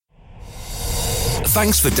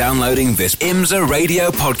Thanks for downloading this IMSA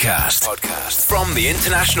radio podcast from the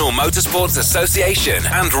International Motorsports Association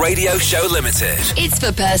and Radio Show Limited. It's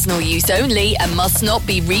for personal use only and must not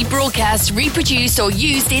be rebroadcast, reproduced or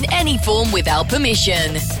used in any form without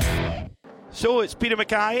permission. So it's Peter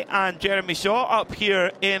Mackay and Jeremy Shaw up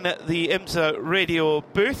here in the IMSA radio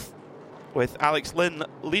booth with Alex Lynn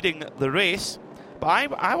leading the race. But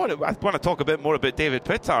I want to talk a bit more about David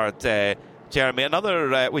Pittard, Jeremy.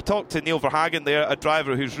 We talked to Neil Verhagen there, a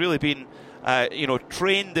driver who's really been,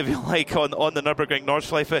 trained, if you like, on the Nürburgring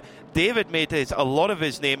Nordschleife. David made a lot of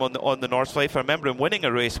his name on the Nordschleife. I remember him winning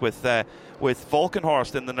a race with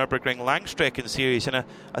Valkenhorst in the Nürburgring Langstrecken series. And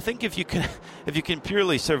I think if you can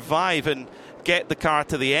purely survive and get the car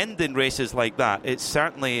to the end in races like that, it's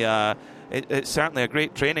certainly a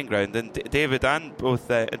great training ground. And David and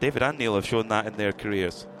Neil have shown that in their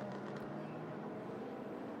careers.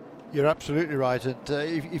 You're absolutely right. And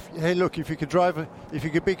if you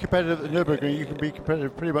could be competitive at the Nürburgring, you can be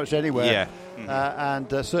competitive pretty much anywhere. Yeah. Mm-hmm. And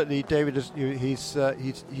certainly David he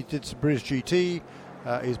did some British GT.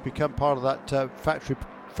 He's become part of that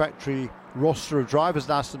factory roster of drivers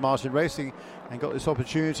in Aston Martin Racing, and got this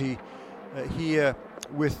opportunity here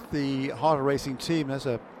with the Harder Racing team. There's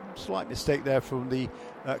a slight mistake there from the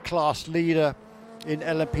class leader in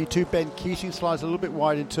LMP2. Ben Keating slides a little bit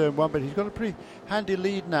wide in turn one, but he's got a pretty handy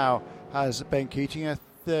lead now as Ben Keating.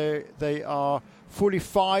 They are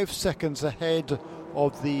 45 seconds ahead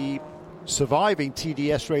of the surviving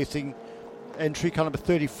TDS Racing entry, car number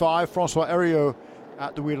 35, Francois Heriot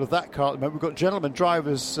at the wheel of that car at the moment. We've got gentlemen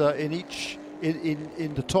drivers in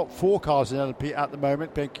the top four cars in LMP at the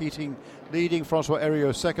moment. Ben Keating leading, Francois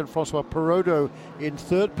Heriot second, Francois Perrodo in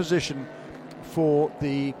third position for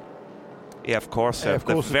the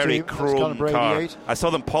the very chrome car. I saw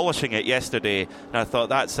them polishing it yesterday, and I thought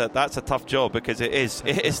that's a tough job, because it is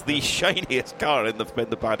the shiniest car in the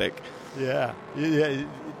paddock. Yeah, it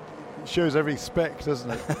shows every spec, doesn't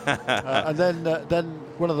it? And then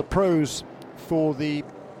one of the pros for the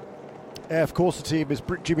AF Corsa team is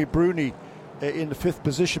Jimmy Bruni in the fifth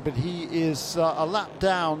position, but he is a lap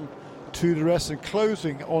down to the rest and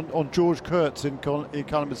closing on George Kurtz in car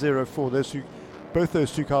number 04. Both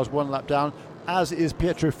those two cars one lap down, as is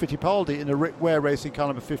Pietro Fittipaldi in the Rick Ware Racing car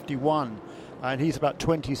number 51, and he's about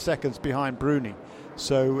 20 seconds behind Bruni.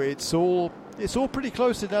 So it's all pretty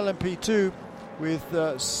close in LMP2,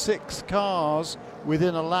 with 6 cars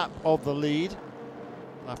within a lap or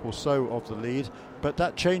so of the lead. But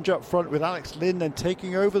that change up front with Alex Lynn then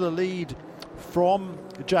taking over the lead from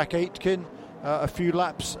Jack Aitken a few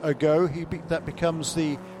laps ago. That becomes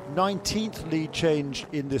the 19th lead change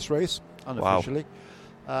in this race, unofficially.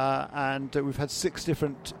 Wow. And we've had 6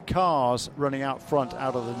 different cars running out front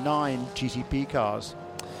out of the 9 GTP cars.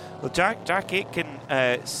 Well, Jack Aitken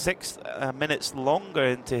 6 minutes longer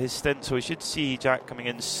into his stint, so we should see Jack coming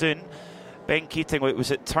in soon. Ben Keating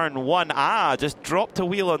was at turn 1. Just dropped a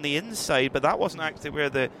wheel on the inside, but that wasn't actually where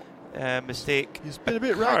the mistake. He's been a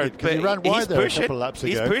bit ragged because he ran wide there a couple of laps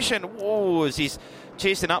ago. He's pushing. Whoa, as he's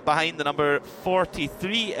chasing up behind the number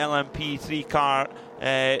 43 LMP3 car,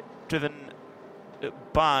 driven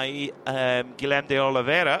by Guilherme de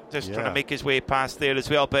Oliveira, trying to make his way past there as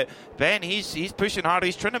well. But Ben, he's pushing hard.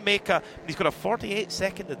 He's trying to he's got a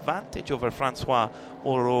 48-second advantage over Francois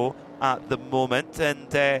Heriot at the moment, and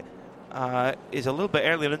is a little bit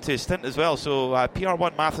earlier into his stint as well. So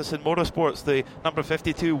PR1 Matheson Motorsports, the number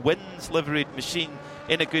 52 wins liveried machine,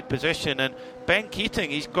 in a good position. And Ben Keating,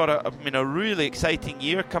 he's got a really exciting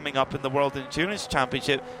year coming up in the World Endurance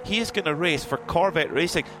Championship. He is going to race for Corvette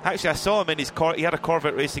Racing. Actually, I saw him in his he had a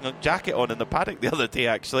Corvette Racing jacket on in the paddock the other day,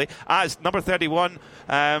 actually, as number 31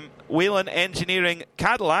 Whelen Engineering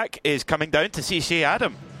Cadillac is coming down to see Shea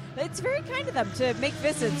Adam. It's very kind of them to make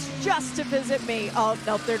visits just to visit me. Oh,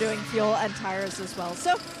 nope, they're doing fuel and tires as well.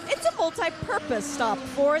 So it's a multi-purpose stop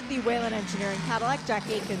for the Whelen Engineering Cadillac. Jack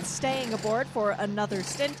Aitken staying aboard for another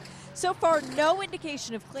stint. So far, no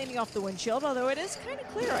indication of cleaning off the windshield, although it is kind of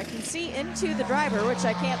clear. I can see into the driver, which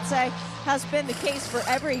I can't say has been the case for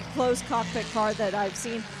every closed cockpit car that I've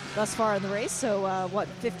seen thus far in the race. So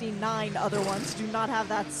 59 other ones do not have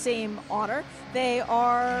that same honor. They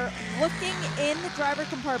are looking in the driver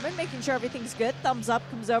compartment, making sure everything's good. Thumbs up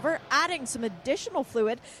comes over, adding some additional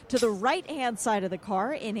fluid to the right-hand side of the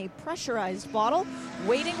car in a pressurized bottle,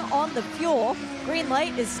 waiting on the fuel. Green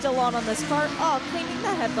light is still on this car. Cleaning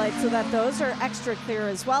the headlights so that those are extra clear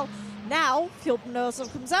as well. Now, fuel nozzle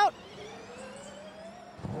comes out.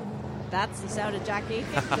 That's the sound of Jack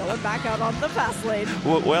Aitken going back out on the fast lane.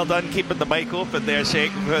 Well done keeping the mic open there,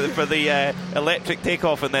 Shake, for the electric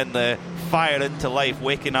takeoff and then the fire into life,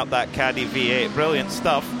 waking up that Caddy V8. Brilliant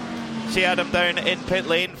stuff. Shea Adam down in pit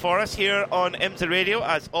lane for us here on IMSA Radio,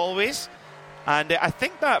 as always. And I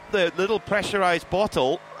think that the little pressurised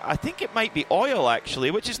bottle, I think it might be oil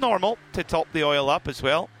actually, which is normal to top the oil up as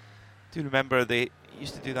well. I do remember they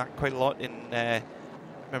used to do that quite a lot in,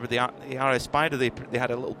 remember the RS Spider, they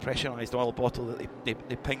had a little pressurised oil bottle that they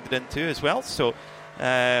pinged it into as well. So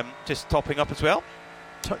just topping up as well.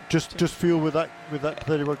 Just fuel with that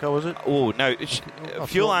 31 car, was it? Oh, no,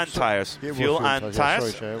 fuel and tyres. Fuel and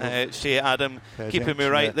tyres. Shea Adam keeping me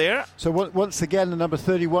right there. So once again, the number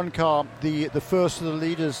 31 car, the first of the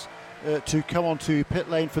leaders to come onto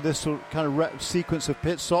pit lane for this kind of sequence of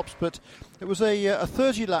pit stops. But it was a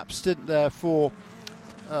 30-lap stint there for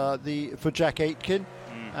Jack Aitken,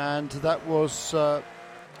 and that was the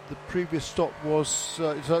previous stop was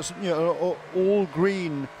all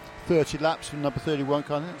green. 30 laps from number 31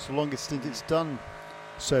 car. I think it's the longest stint it's done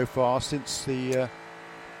so far since the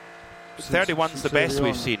 31's the best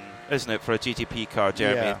we've seen, isn't it, for a GTP car,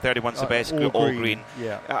 Jeremy? Yeah. 31's the best, all green.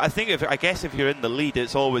 Yeah. I guess if you're in the lead,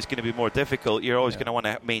 it's always going to be more difficult. You're always going to want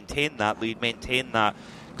to maintain that lead, maintain that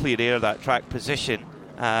clear air, that track position,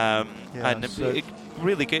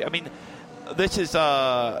 really good. I mean, it's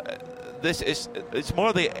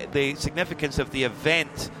more the significance of the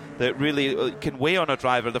event that really can weigh on a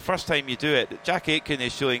driver. The first time you do it, Jack Aitken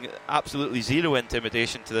is showing absolutely zero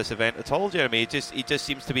intimidation to this event at all, Jeremy. He just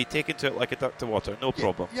seems to be taken to it like a duck to water, no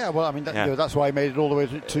problem. Yeah, well, I mean, that's why he made it all the way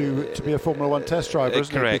to be a Formula 1 test driver,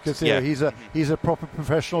 isn't correct. it? Because he's a proper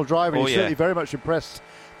professional driver. He's certainly very much impressed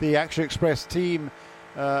the Action Express team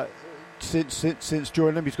since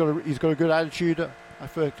joining them. He's got a good attitude. I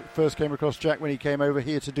first came across Jack when he came over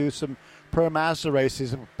here to do some Pro Mazda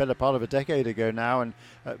races, a better part of a decade ago now, and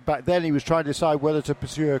back then he was trying to decide whether to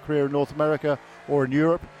pursue a career in North America or in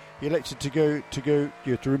Europe. He elected to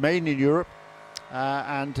remain in Europe,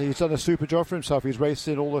 and he's done a super job for himself. He's raced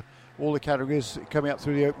in all the categories coming up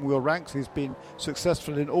through the open wheel ranks. He's been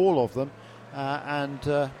successful in all of them,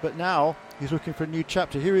 but now he's looking for a new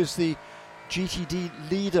chapter. Here is the GTD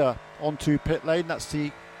leader onto pit lane. That's the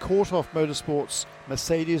Courthoff Motorsports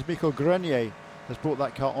Mercedes. Michael Grenier has brought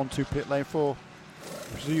that car onto pit lane for,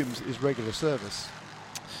 presumes, is regular service.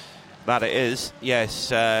 That it is,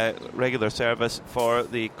 yes, regular service for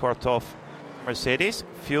the Courthoff Mercedes.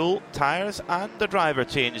 Fuel, tyres and the driver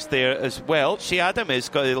change there as well. Shea Adam is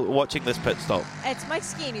watching this pit stop. It's Mike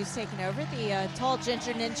Skeen who's taken over, the tall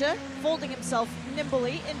ginger ninja, folding himself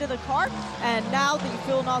nimbly into the car, and now the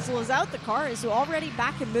fuel nozzle is out. The car is already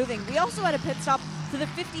back and moving. We also had a pit stop for the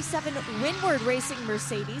 57 Windward Racing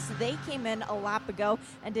Mercedes. They came in a lap ago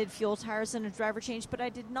and did fuel, tires and a driver change, but I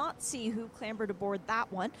did not see who clambered aboard that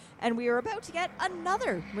one. And we are about to get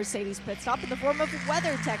another Mercedes pit stop in the form of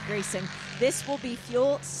WeatherTech Racing. This will be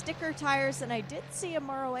fuel, sticker tires, and I did see a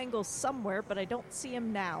Mauro Engel somewhere, but I don't see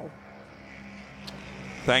him now.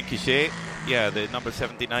 Thank you, Shea. Yeah, the number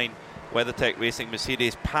 79 WeatherTech Racing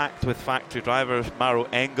Mercedes packed with factory drivers. Mauro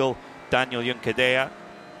Engel, Daniel Juncadella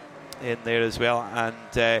in there as well, and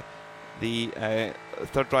the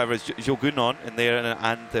third driver is Joe Gunon in there,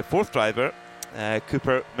 and the fourth driver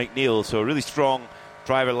Cooper McNeil. So a really strong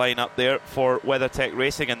driver lineup there for WeatherTech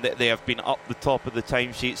Racing, and they have been up the top of the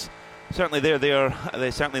timesheets. Certainly they're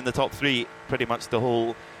certainly in the top three pretty much the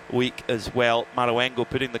whole week as well. Mauro Engel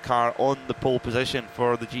putting the car on the pole position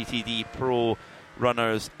for the GTD Pro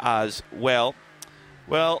runners as well.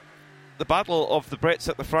 Well, the battle of the Brits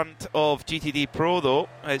at the front of GTD Pro, though,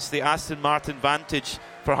 it's the Aston Martin Vantage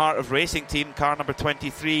for Heart of Racing team, car number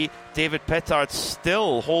 23. David Pittard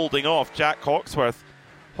still holding off Jack Hawksworth.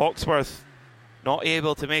 Hawksworth not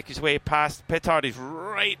able to make his way past Pittard. He's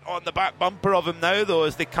right on the back bumper of him now, though,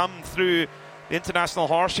 as they come through the International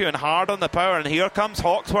Horseshoe and hard on the power. And here comes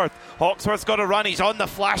Hawksworth. Hawksworth's got to run. He's on the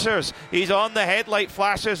flashers. He's on the headlight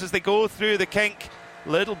flashers as they go through the kink.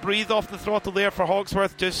 Little breathe off the throttle there for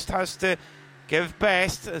Hawksworth. Just has to give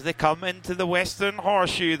best as they come into the Western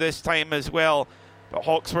Horseshoe this time as well. But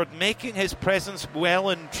Hawksworth making his presence well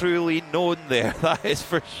and truly known there, that is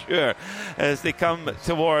for sure, as they come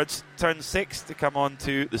towards turn 6 to come on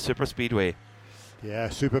to the Super Speedway. Yeah,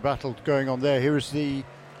 super battle going on there. Here is the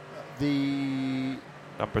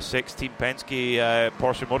number 6 Team Penske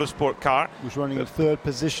Porsche Motorsport car. Was running in third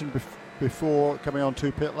position before coming on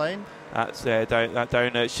to pit lane. That's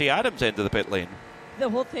down Shea Adams' end of the pit lane. The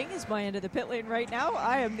whole thing is my end of the pit lane right now.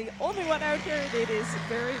 I am the only one out here, and it is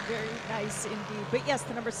very, very nice indeed. But yes,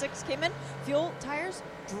 the number 6 came in. Fuel, tires,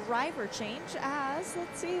 driver change as,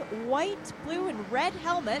 let's see, white, blue, and red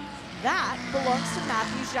helmet. That belongs to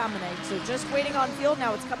Matthew Jaminet. So just waiting on fuel.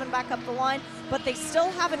 Now it's coming back up the line, but they still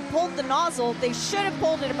haven't pulled the nozzle. They should have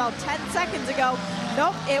pulled it about 10 seconds ago.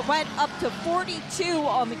 Nope, it went up to 42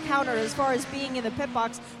 on the counter as far as being in the pit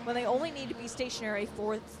box when they only need to be stationary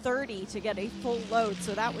for 30 to get a full load.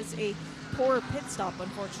 So that was a poor pit stop,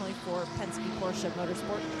 unfortunately, for Penske Porsche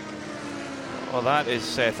Motorsport. Well, that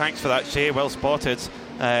is, thanks for that, Shay, well spotted.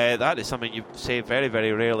 That is something you say very,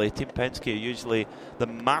 very rarely. Team Penske are usually the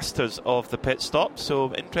masters of the pit stop,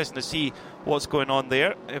 so interesting to see what's going on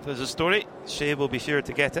there. If there's a story, Shay will be sure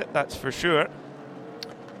to get it, that's for sure.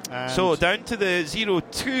 And so down to the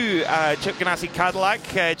 0-2 Chip Ganassi Cadillac.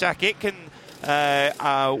 Jack Aitken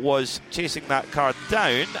was chasing that car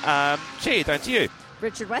down. Shay, down to you.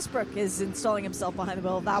 Richard Westbrook is installing himself behind the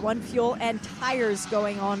wheel of that one. Fuel and tires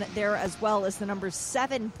going on there, as well as the number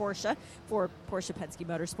 7 Porsche for Porsche Penske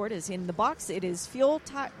Motorsport is in the box. It is fuel,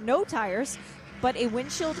 no tires, but a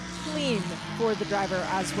windshield clean for the driver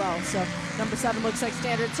as well. So number 7 looks like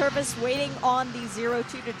standard service, waiting on the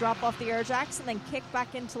 0-2 to drop off the air jacks and then kick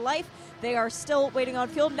back into life. They are still waiting on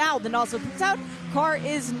fuel. Now the nozzle comes out. Car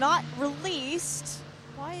is not released.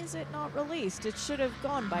 Why is it not released? It should have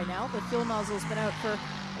gone by now. The fuel nozzle's been out for a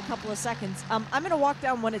couple of seconds. I'm going to walk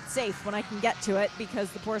down when it's safe, when I can get to it,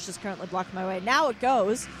 because the Porsche is currently blocking my way. Now it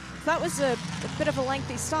goes. That was a bit of a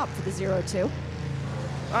lengthy stop for the 0-2.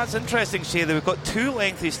 That's interesting, Shay, that we've got 2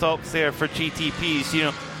 lengthy stops there for GTPs. You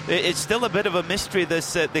know, it's still a bit of a mystery,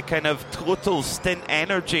 this the kind of total stint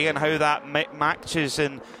energy and how that matches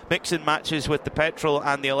and mix and matches with the petrol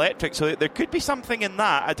and the electric. So there could be something in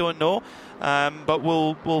that. I don't know, but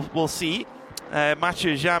we'll see.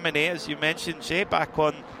 Mathieu Jaminet, as you mentioned, Shay, back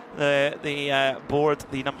on the board,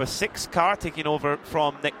 the number 6 car, taking over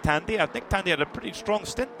from Nick Tandy. Nick Tandy had a pretty strong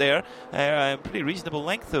stint there, pretty reasonable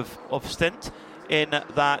length of stint in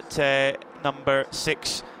that number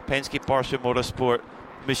 6 Penske Porsche Motorsport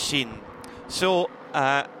machine. So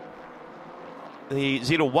the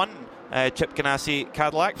 0-1 Chip Ganassi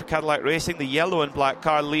Cadillac for Cadillac Racing, the yellow and black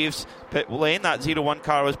car leaves pit lane. That 0-1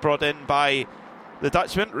 car was brought in by the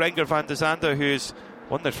Dutchman Renger van de Zande, who's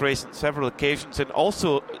won this race on several occasions, and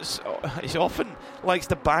also he often likes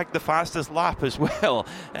to bag the fastest lap as well.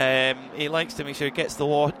 He likes to make sure he gets the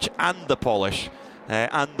watch and the polish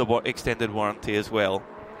and the extended warranty as well.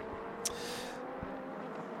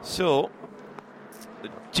 So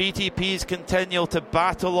GTPs continue to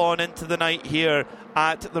battle on into the night here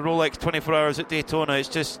at the Rolex 24 Hours at Daytona. It's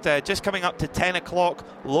just coming up to 10 o'clock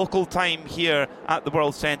local time here at the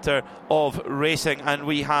World Centre of Racing, and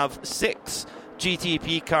we have 6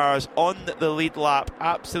 GTP cars on the lead lap,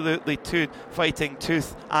 absolutely fighting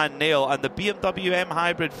tooth and nail. And the BMW M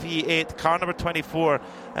Hybrid V8 car number 24,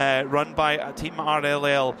 run by Team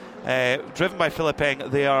RLL, driven by Philip Eng,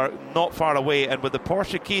 they are not far away. And with the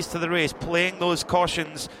Porsche keys to the race playing those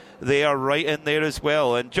cautions, they are right in there as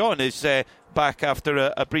well. And John is back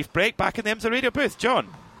after a brief break, back in the IMSA radio booth. John?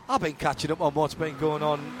 I've been catching up on what's been going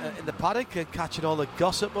on in the paddock and catching all the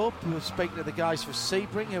gossip up. We were speaking to the guys for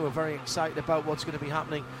Sebring, who are very excited about what's going to be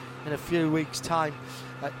happening in a few weeks' time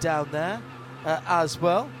down there as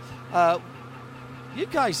well. You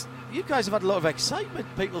guys have had a lot of excitement,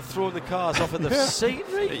 people throwing the cars off in the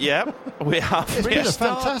scenery. Yeah, we have. It's been a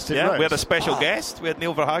fantastic race. We had a special guest. We had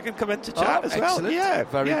Neil Verhagen come in to chat as excellent. well. Yeah,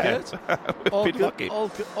 very good. We've been lucky.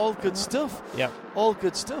 All good stuff. Yeah, all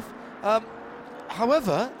good stuff.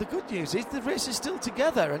 However, the good news is the race is still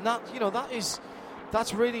together, and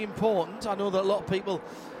that's really important. I know that a lot of people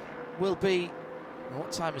will be.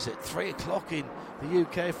 What time is it? 3 o'clock in the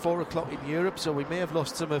UK, 4 o'clock in Europe. So we may have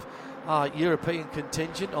lost some of our European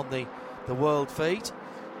contingent on the world feed.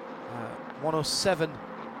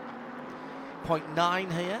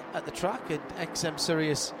 107.9 here at the track, and XM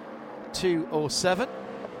Sirius 207.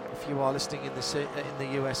 If you are listening in the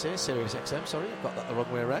USA, Sirius XM. Sorry, I've got that the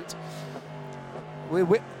wrong way around.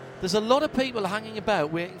 There's a lot of people hanging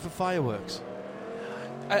about waiting for fireworks.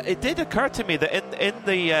 It did occur to me that in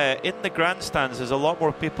the grandstands there's a lot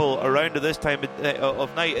more people around at this time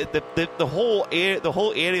of night. The whole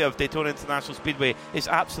area of Daytona International Speedway is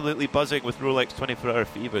absolutely buzzing with Rolex 24-hour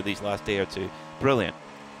fever these last day or two. Brilliant.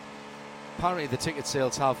 Apparently the ticket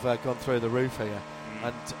sales have gone through the roof here,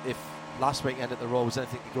 and if last weekend at the Raw was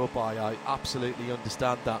anything to go by, I absolutely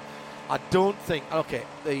understand that. I don't think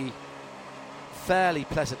the fairly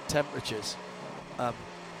pleasant temperatures. A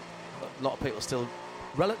lot of people still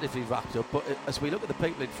relatively wrapped up, but as we look at the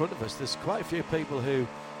people in front of us, there's quite a few people who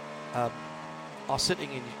are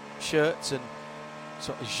sitting in shirts and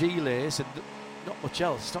sort of gilets and not much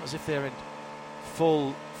else. It's not as if they're in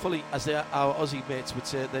fully, as our Aussie mates would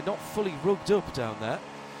say, they're not fully rugged up down there.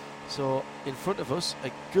 So in front of us, a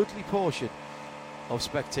goodly portion of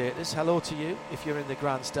spectators. Hello to you if you're in the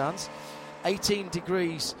grandstands. 18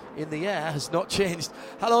 degrees in the air has not changed.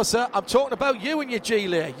 Hello, sir. I'm talking about you and your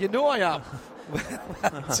gilet. You know I am.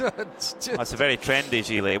 That's a very trendy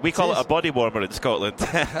gilet. We call it a body warmer in Scotland.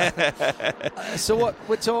 So what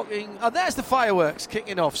we're talking... Oh, there's the fireworks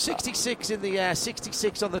kicking off. 66 in the air,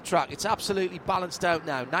 66 on the track. It's absolutely balanced out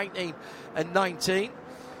now. 19 and 19.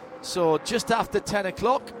 So just after 10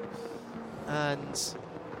 o'clock. And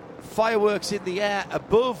fireworks in the air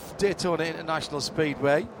above Daytona International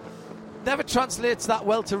Speedway. Never translates that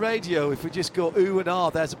well to radio if we just go ooh and ah,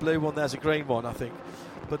 there's a blue one, there's a green one, I think.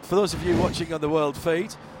 But for those of you watching on the world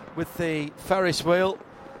feed, with the Ferris wheel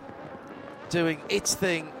doing its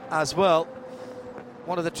thing as well,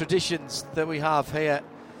 one of the traditions that we have here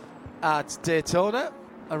at Daytona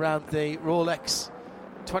around the Rolex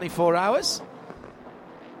 24 hours.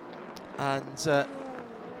 And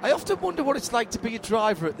I often wonder what it's like to be a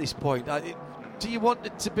driver at this point. Do you want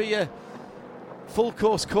it to be a full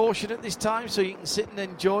course caution at this time so you can sit and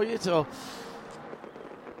enjoy it? Or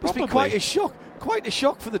it must be quite a shock. Quite a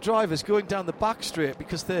shock for the drivers going down the back straight,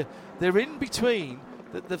 because they're in between.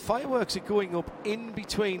 The fireworks are going up in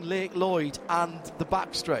between Lake Lloyd and the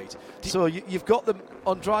back straight. So you've got them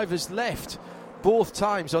on drivers' left both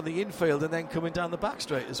times on the infield and then coming down the back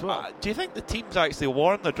straight as well. Do you think the teams actually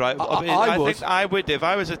warn the drivers? I would. Think I would. If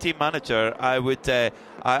I was a team manager, I would tell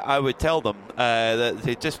them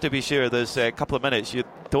that just to be sure there's a couple of minutes, you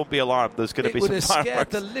don't be alarmed, there's going to be some fireworks. It would have scared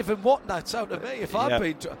the living whatnots out of me if I'd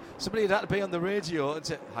been... Somebody had to be on the radio and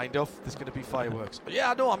say, Hindhoff, there's going to be fireworks.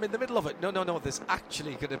 Yeah, I know, I'm in the middle of it. No, there's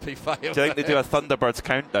actually going to be fireworks. Do you think they do a Thunderbirds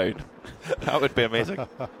countdown? That would be amazing.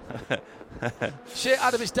 Shea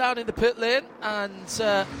Adam is down in the pit lane and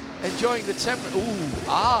enjoying the temperature.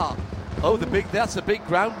 That's the big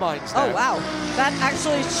ground mines now. Oh, wow. That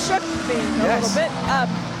actually shook me a little bit.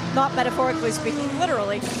 Not metaphorically speaking,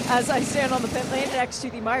 literally, as I stand on the pit lane next to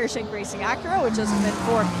the Meyershank Racing Acura, which has come in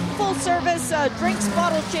for full service drinks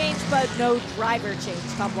bottle change, but no driver change.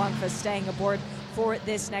 Tom Blomqvist staying aboard for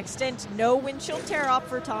this next stint. No windshield tear off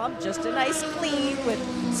for Tom, just a nice clean with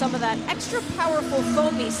some of that extra powerful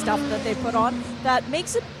foamy stuff that they put on that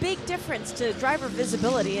makes a big difference to driver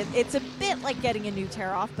visibility. It's a bit like getting a new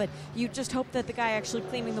tear off, but you just hope that the guy actually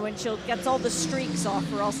cleaning the windshield gets all the streaks off,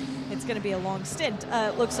 or else it's going to be a long stint.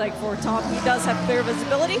 It looks like for Tom, he does have clear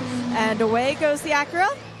visibility, and away goes the Acura.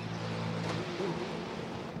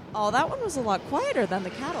 Oh, that one was a lot quieter than the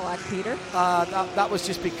Cadillac, Peter. That was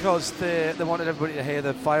just because they wanted everybody to hear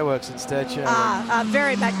the fireworks instead.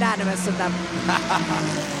 Very magnanimous of them.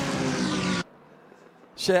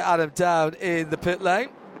 Shea Adam down in the pit lane.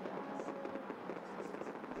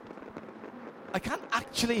 I can't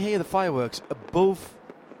actually hear the fireworks above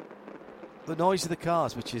the noise of the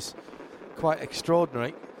cars, which is quite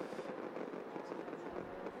extraordinary.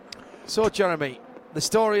 So, Jeremy, the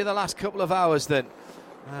story of the last couple of hours then.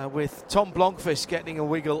 With Tom Blomqvist getting a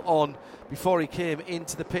wiggle on before he came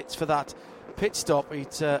into the pits for that pit stop.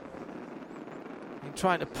 He'd been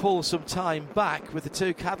trying to pull some time back with the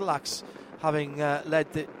two Cadillacs having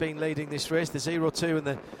been leading this race, the 02 and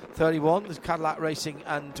the 31. There's Cadillac Racing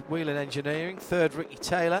and Whelen Engineering. Third, Ricky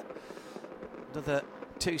Taylor. Another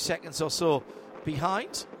 2 seconds or so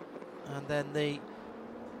behind. And then the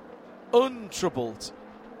untroubled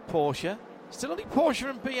Porsche. Still only Porsche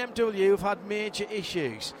and BMW have had major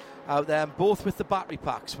issues out there, both with the battery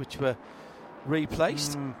packs, which were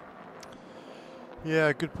replaced.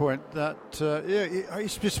 Yeah, good point.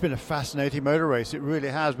 It's just been a fascinating motor race. It really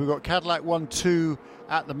has. We've got Cadillac 1-2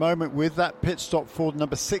 at the moment with that pit stop for the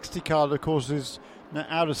number 60 car that, of course, is now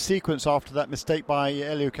out of sequence after that mistake by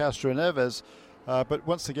Helio Castro Neves. But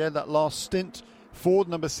once again, that last stint for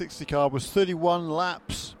the number 60 car was 31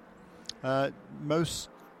 laps.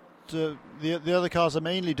 The other cars are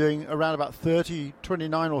mainly doing around about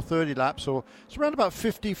 29 or 30 laps, or it's around about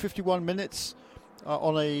 51 minutes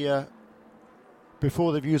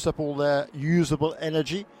before they've used up all their usable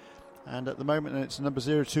energy. And at the moment, it's the number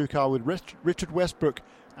 02 car with Richard Westbrook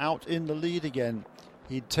out in the lead again.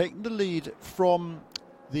 He'd taken the lead from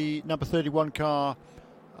the number 31 car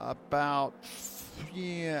about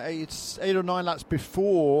 8 or 9 laps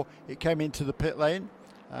before it came into the pit lane.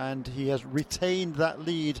 And he has retained that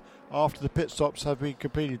lead after the pit stops have been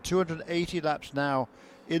completed. 280 laps now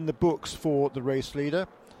in the books for the race leader.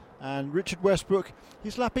 And Richard Westbrook,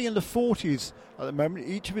 he's lapping in the 40s at the moment.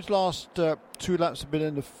 Each of his last 2 laps have been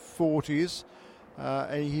in the 40s.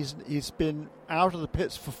 And he's been out of the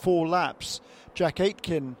pits for 4 laps. Jack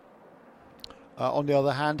Aitken, on the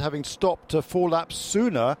other hand, having stopped 4 laps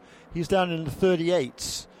sooner, he's down in the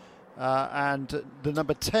 38s. And the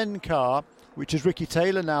number 10 car which is Ricky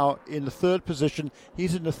Taylor now in the 3rd position.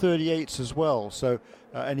 He's in the 38s as well. So,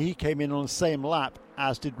 and he came in on the same lap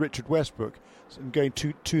as did Richard Westbrook, so going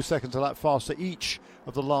 2 seconds a lap faster each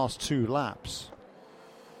of the last 2 laps.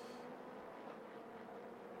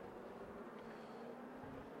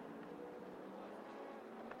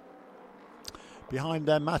 Behind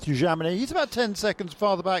them, Matthew Jaminet. He's about 10 seconds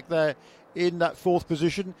farther back there in that 4th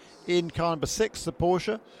position in car number 6, the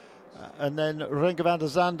Porsche. And then Renger van der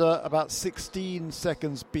Zande about 16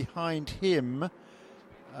 seconds behind him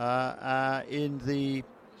in the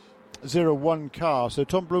 01 car. So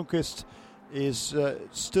Tom Blomqvist is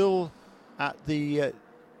still at the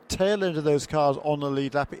tail end of those cars on the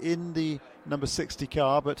lead lap in the number 60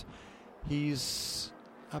 car, but he's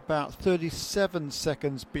about 37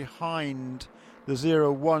 seconds behind the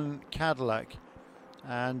 01 Cadillac.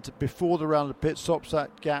 And before the round of pit stops,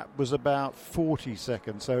 that gap was about 40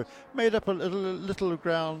 seconds. So made up a little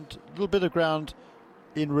bit of ground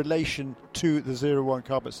in relation to the 01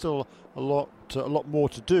 car, but still a lot more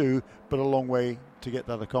to do, but a long way to get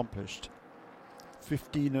that accomplished.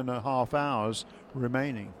 15 and a half hours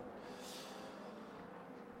remaining.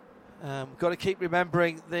 Got to keep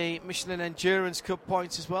remembering the Michelin Endurance Cup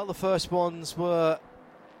points as well. The first ones were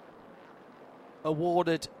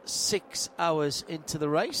awarded 6 hours into the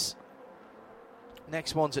race.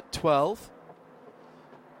 Next one's at 12.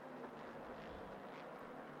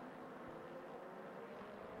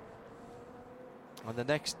 And the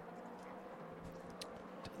next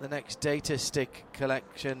data stick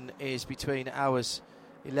collection is between hours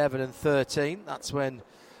 11 and 13. That's when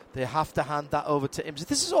they have to hand that over to IMSA.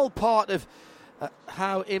 This is all part of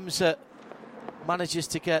how IMSA manages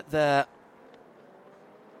to get their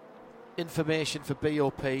information for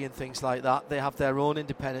BOP and things like that. They have their own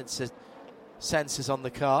independent sensors on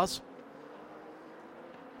the cars.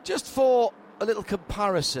 Just for a little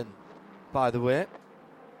comparison, by the way,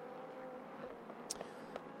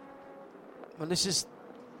 and this is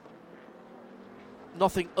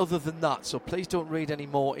nothing other than that, so please don't read any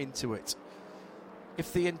more into it.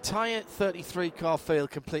 If the entire 33-car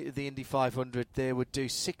field completed the Indy 500, they would do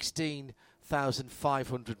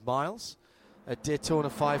 16,500 miles. A Daytona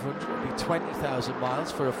 500 would be 20,000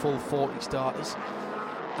 miles for a full 40 starters.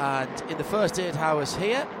 And in the first 8 hours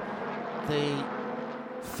here, the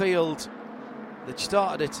field that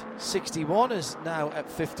started at 61 is now at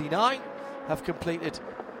 59, have completed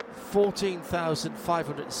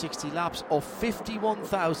 14,560 laps or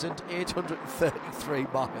 51,833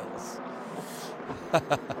 miles.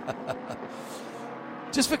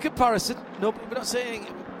 Just for comparison, no, we're not saying,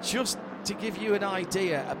 just to give you an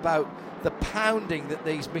idea about the pounding that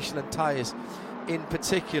these Michelin tyres in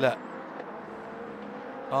particular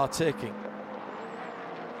are taking.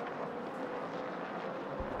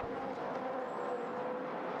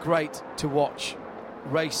 Great to watch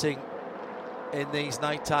racing in these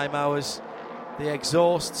nighttime hours. The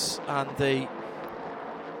exhausts and the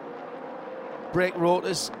brake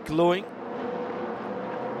rotors glowing.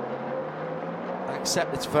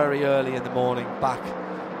 Except it's very early in the morning back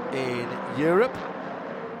in Europe.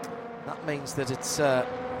 That means that it's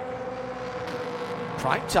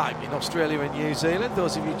prime time in Australia and New Zealand.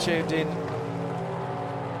 Those of you tuned in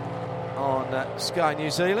on Sky New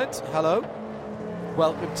Zealand, hello,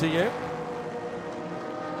 welcome to you.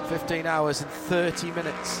 15 hours and 30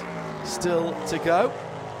 minutes still to go.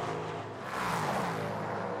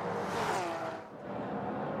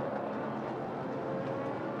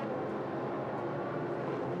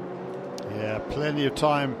 Yeah, plenty of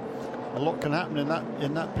time. A lot can happen in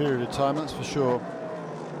that period of time, that's for sure.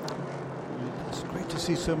 It's great to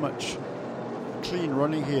see so much clean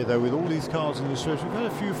running here, though, with all these cars in the stretch. We've had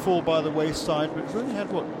a few fall by the wayside, but we've only had,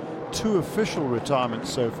 2 official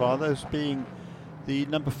retirements so far, those being the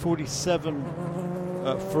number 47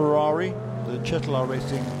 Ferrari, the Chetlar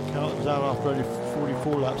Racing car that was out after only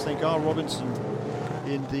 44 laps. Then Gar Robinson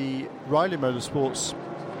in the Riley Motorsports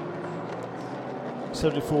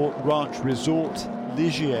 74 Ranch Resort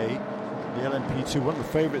Ligier, the LMP2, one of the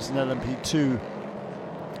favourites in LMP2,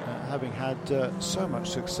 having had so much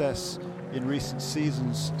success in recent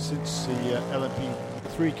seasons since the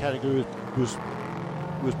LMP3 category was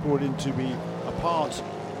brought in to be a part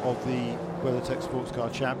of the WeatherTech Sports Car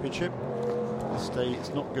Championship. This day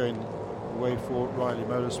it's not going away for Riley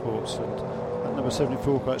Motorsports, and at number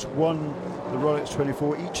 74 car, it's won the Rolex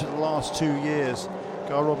 24 each of the last 2 years.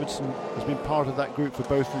 Gar Robinson has been part of that group for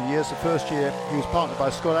both of the years. The first year he was partnered by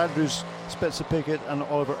Scott Andrews, Spencer Pickett and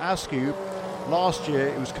Oliver Askew. Last year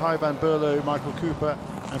it was Kai van Berlo, Michael Cooper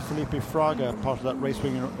and Felipe Fraga, part of that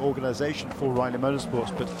racing organisation for Riley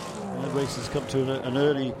Motorsports. But the race has come to an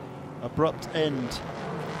early, abrupt end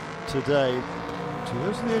today. So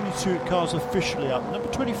those are the only two cars officially up. Number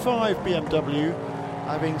 25 BMW,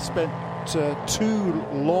 having spent 2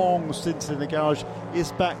 long stints in the garage,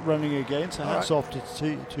 is back running again. So hats off to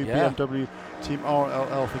BMW Team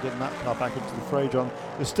RLL for getting that car back into the fray, John.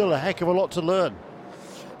 There's still a heck of a lot to learn.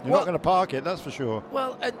 You're not going to park it, that's for sure.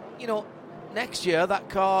 Well, and next year that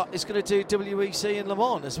car is going to do WEC in Le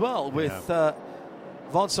Mans as well with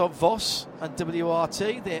Vincent Voss and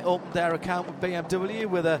WRT. They opened their account with BMW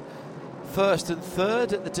with a first and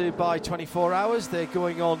third at the Dubai 24 hours. They're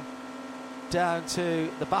going on down to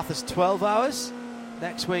the Bathurst 12 hours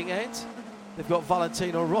next weekend. They've got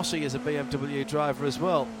Valentino Rossi as a BMW driver as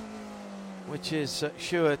well, which is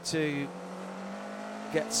sure to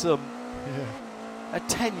get some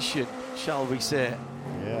attention, shall we say.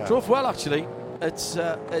 Drove well actually at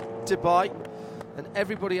Dubai, and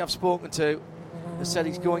everybody I've spoken to has said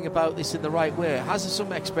he's going about this in the right way. Has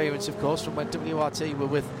some experience, of course, from when WRT were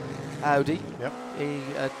with Audi. He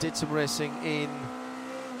did some racing in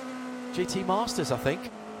GT Masters, I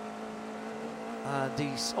think, and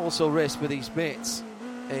he's also raced with his mates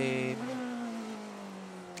in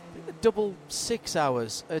the double 6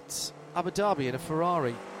 hours at Abu Dhabi in a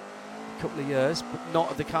Ferrari a couple of years, but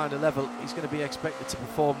not at the kind of level he's going to be expected to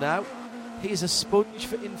perform now. He's a sponge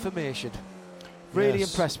for information. Really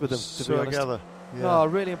impressed with him, to be honest. Oh,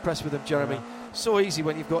 really impressed with him, Jeremy. So easy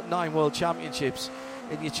when you've got 9 world championships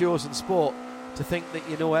in your chosen sport to think that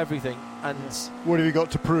you know everything. And what have you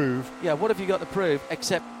got to prove? Yeah, what have you got to prove?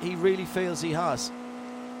 Except he really feels he has.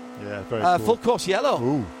 Yeah, very cool. Full course yellow.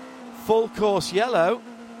 Ooh. Full course yellow.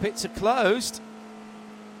 Pits are closed.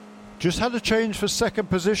 Just had a change for second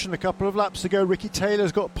position a couple of laps ago. Ricky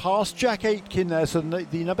Taylor's got past Jack Aitken there, so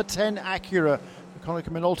the number 10 Acura, the Konica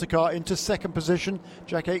Minolta car, into second position.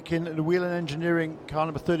 Jack Aitken, the Whelen Engineering car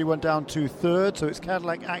number 31, down to third. So it's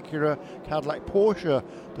Cadillac, Acura, Cadillac, Porsche,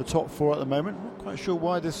 the top 4 at the moment. Not quite sure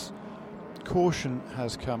why this caution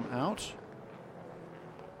has come out.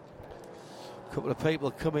 A couple of people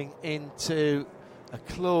coming into a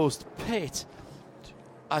closed pit.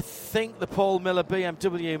 I think the Paul Miller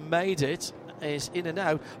BMW made it, is in and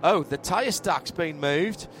out. Oh, the tyre stack's been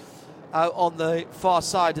moved out on the far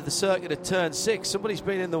side of the circuit at turn 6. Somebody's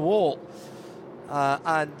been in the wall,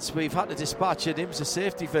 and we've had to dispatch an IMSA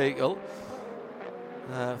safety vehicle.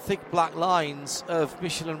 Thick black lines of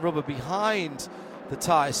Michelin rubber behind the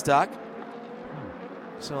tyre stack.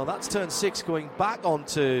 So that's turn 6 going back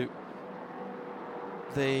onto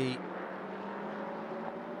the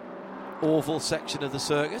oval section of the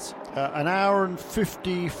circuit. An hour and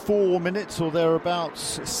 54 minutes or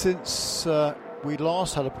thereabouts since we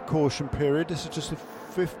last had a caution period. This is just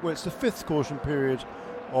it's the 5th caution period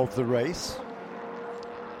of the race.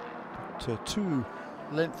 But, 2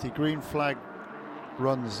 lengthy green flag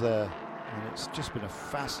runs there, and it's just been a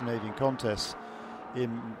fascinating contest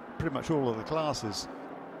in pretty much all of the classes.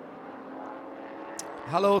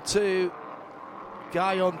 Hello to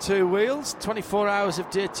Guy on 2 wheels. 24 hours of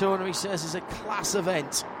Daytona, he says, is a class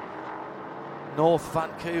event. North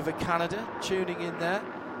Vancouver, Canada, tuning in there.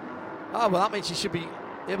 Oh, well, that means you should be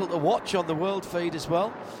able to watch on the world feed as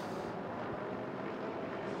well.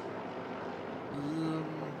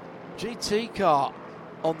 GT car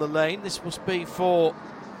on the lane. This must be for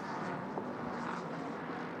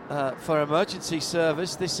emergency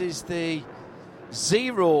service. This is the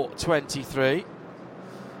 023,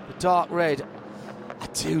 the dark red. I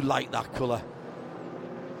do like that colour.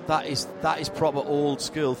 That is proper old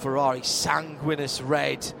school Ferrari, sanguineous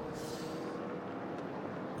red.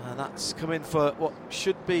 And that's coming for what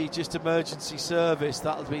should be just emergency service.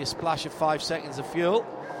 That'll be a splash of 5 seconds of fuel,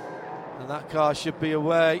 and that car should be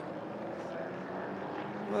away.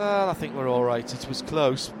 Well, I think we're all right. It was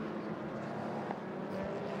close.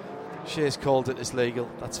 Shea's called it as legal.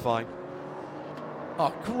 That's fine.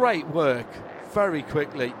 Oh, great work. Very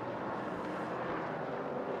quickly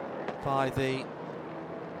by the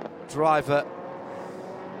driver.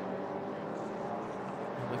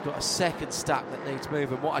 And we've got a second stack that needs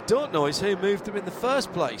moving. What I don't know is who moved them in the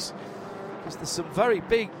first place, because there's some very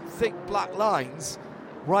big, thick black lines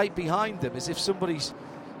right behind them, as if somebody's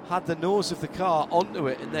had the nose of the car onto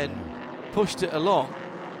it and then pushed it along.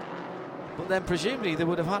 But then presumably they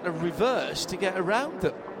would have had to reverse to get around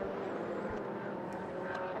them.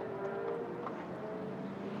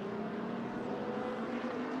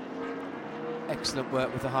 Excellent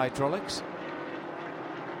work with the hydraulics.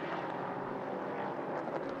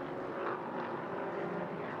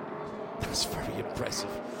 That's very impressive.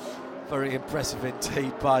 Very impressive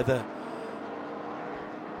indeed by the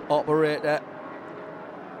operator.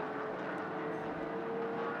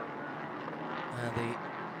 And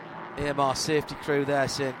the AMR safety crew there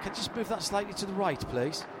saying, can you just move that slightly to the right,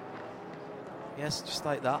 please? Yes, just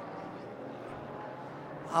like that.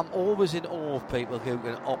 I'm always in awe of people who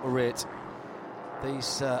can operate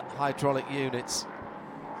these hydraulic units.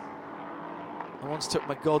 I once took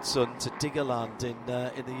my godson to Diggerland in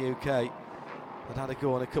the UK and had to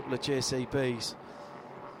go on a couple of JCBs.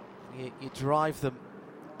 You drive them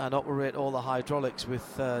and operate all the hydraulics with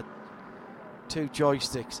 2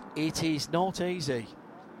 joysticks. It is not easy.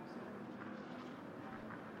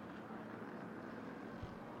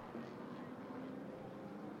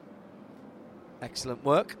 Excellent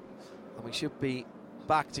work, and we should be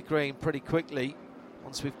back to green pretty quickly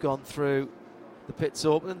once we've gone through the pits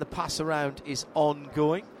open and the pass around is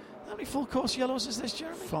ongoing. How many full course yellows is this,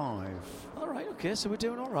 Jeremy? 5. All right, okay, so we're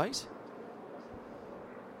doing all right.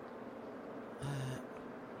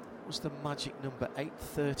 What's the magic number?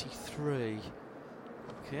 8:33.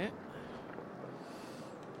 Okay.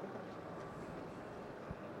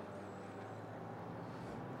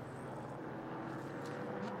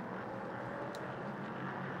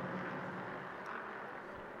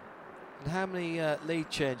 And how many lead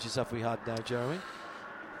changes have we had now, Jeremy?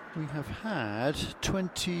 We have had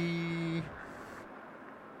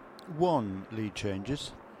 21 lead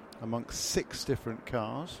changes amongst 6 different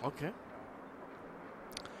cars. Okay.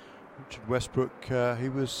 Richard Westbrook,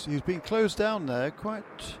 he's been closed down there quite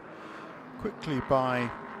quickly by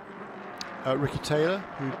Ricky Taylor,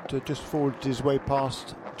 who just forwarded his way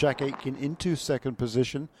past Jack Aitken into second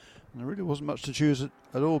position. And there really wasn't much to choose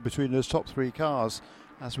at all between those top 3 cars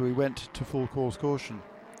as we went to full course caution.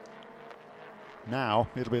 Now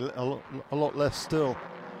it'll be a lot less still.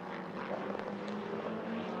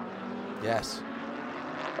 Yes.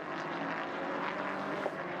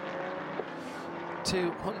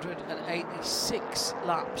 286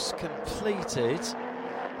 laps completed,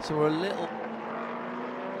 so we're a little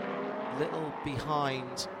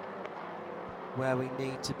behind where we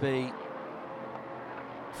need to be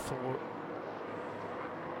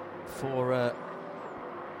for a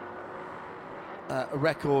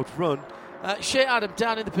record run. Shea Adam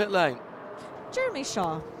down in the pit lane. Jeremy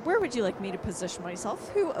Shaw, where would you like me to position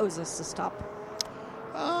myself? Who owes us a stop?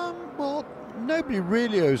 Well, nobody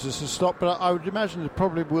really owes us a stop, but I would imagine it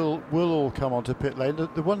probably will all come onto pit lane.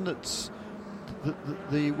 The one that's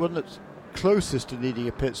the one that's closest to needing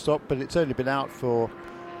a pit stop, but it's only been out for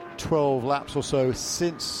 12 laps or so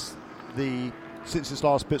since its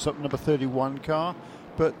last pit stop, number 31 car.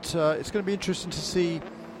 But it's going to be interesting to see.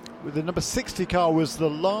 The number 60 car was the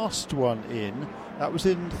last one in. That was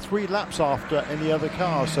in 3 laps after any other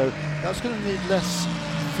car, so that's going to need less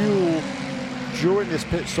fuel during this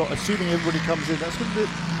pit stop, assuming everybody comes in. That's going to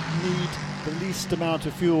need the least amount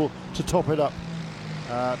of fuel to top it up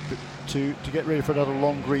to get ready for another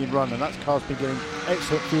long green run, and that car's been getting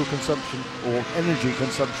excellent fuel consumption or energy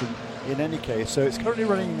consumption in any case. So it's currently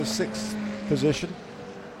running in the 6th position.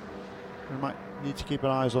 We might need to keep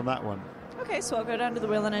an eye on that one. Okay, so I'll go down to the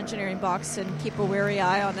Whelen Engineering box and keep a wary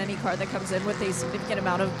eye on any car that comes in with a significant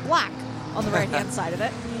amount of black on the right-hand side of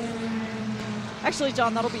it. Actually,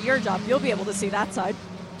 John, that'll be your job. You'll be able to see that side.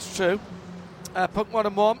 It's true. Punk 1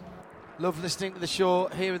 and 1. Love listening to the show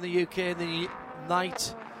here in the UK in the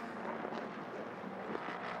night.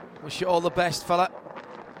 Wish you all the best, fella.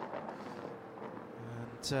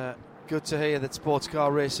 And good to hear that sports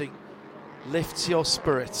car racing lifts your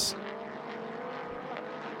spirits.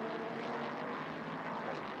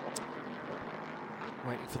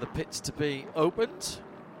 Waiting for the pits to be opened.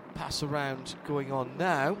 Pass around going on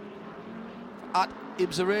now. At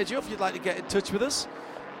IMSA Radio, if you'd like to get in touch with us.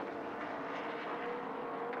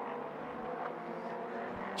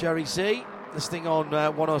 Jerry Z, listening on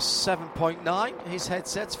 107.9. His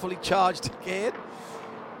headset's fully charged again,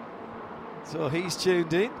 so he's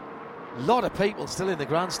tuned in. A lot of people still in the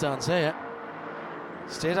grandstands here.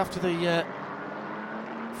 Stayed after the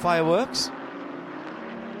fireworks.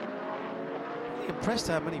 I'm impressed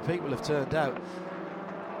how many people have turned out.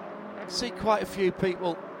 See quite a few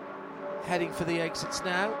people heading for the exits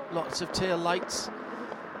now. Lots of tail lights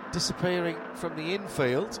disappearing from the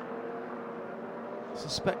infield.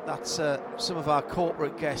 Suspect that's some of our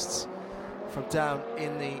corporate guests from down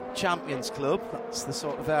in the Champions Club. That's the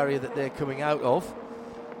sort of area that they're coming out of.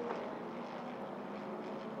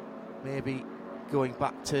 Maybe going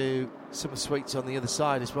back to summer suites on the other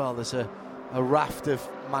side as well. There's a raft of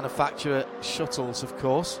manufacturer shuttles, of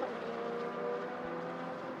course.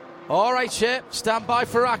 All right, Shep, stand by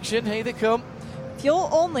for action. Here they come. Fuel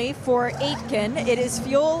only for Aitken. It is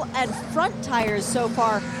fuel and front tires so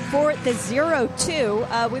far for the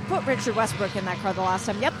 0-2. We put Richard Westbrook in that car the last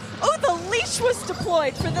time. Yep. Oh, the leash was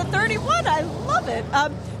deployed for the 31. I love it.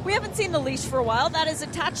 We haven't seen the leash for a while. That is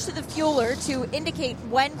attached to the fueler to indicate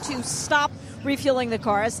when to stop refueling the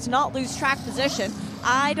car as to not lose track position.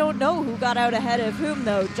 I don't know who got out ahead of whom,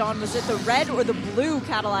 though. John, was it the red or the blue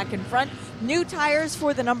Cadillac in front? New tires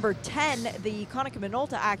for the number 10, the Konica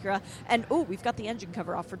Minolta Acura. And, we've got the engine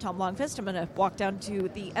cover off for Tom Longfist. I'm going to walk down to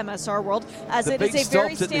the MSR world as it is a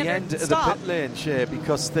very standard stop. The big stopped at the end of the pit lane, Shea,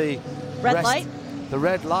 because the red light? The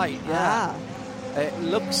red light, yeah. It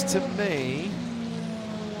looks to me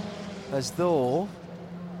as though...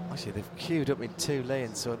 Actually, they've queued up in 2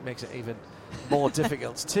 lanes, so it makes it even more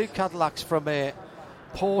difficult. 2 Cadillacs from a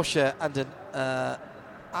Porsche and an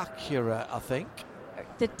Acura, I think.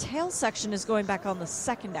 The tail section is going back on the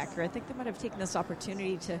second Acura. I think they might have taken this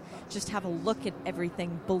opportunity to just have a look at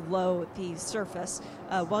everything below the surface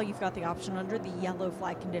while you've got the option under the yellow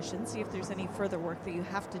flag conditions. See if there's any further work that you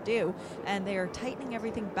have to do. And they are tightening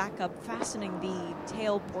everything back up, fastening the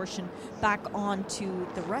tail portion back onto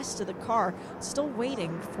the rest of the car. Still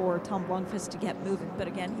waiting for Tom Blomqvist to get moving. But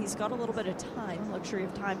again, he's got a little bit of time, luxury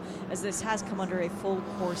of time, as this has come under a full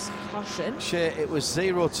course caution. Shea, it was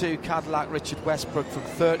 0-2 Cadillac Richard Westbrook from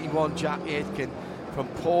 31 Jack Aitken, from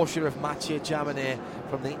Porsche of Mathieu Jaminet,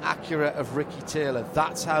 from the Acura of Ricky Taylor.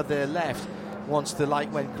 That's how they're left once the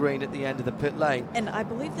light went green at the end of the pit lane. And I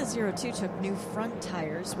believe the 0-2 took new front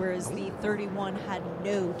tires, whereas the 31 had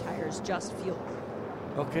no tires, just fuel.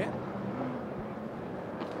 Okay.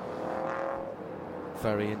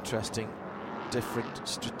 Very interesting, different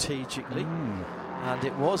strategically. And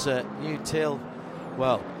it was a new tail.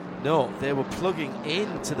 Well, no, they were plugging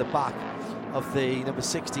into the back of the number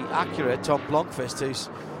 60 Acura, Tom Blomqvist,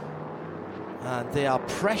 and they are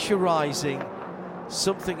pressurising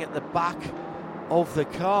something at the back of the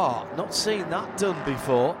car. Not seen that done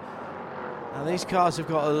before. And these cars have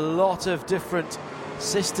got a lot of different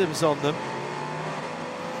systems on them.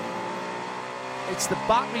 It's the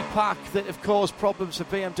battery pack that have caused problems for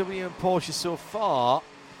BMW and Porsche so far.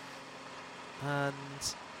 And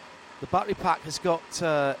the battery pack has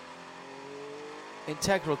got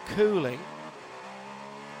integral cooling.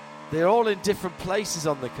 They're all in different places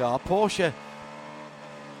on the car. Porsche,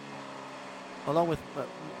 along with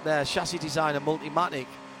their chassis designer Multimatic,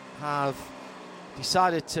 have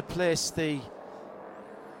decided to place the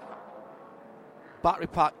battery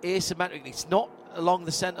pack asymmetrically. It's not along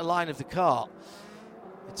the centre line of the car.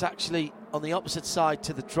 It's actually on the opposite side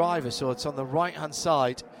to the driver, so it's on the right-hand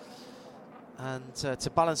side, and to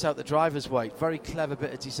balance out the driver's weight. Very clever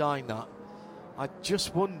bit of design, that. I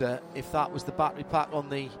just wonder if that was the battery pack on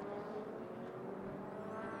the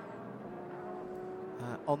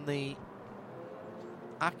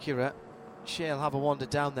Acura. She'll have a wander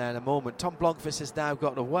down there in a moment. Tom Blomqvist has now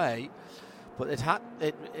got away, but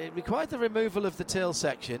it required the removal of the tail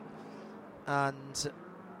section and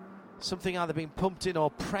something either being pumped in or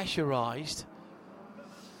pressurised.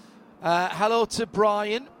 Hello to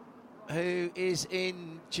Brian, who is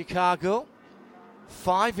in Chicago.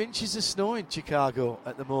 5 inches of snow in Chicago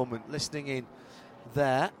at the moment, listening in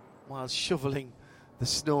there while shoveling the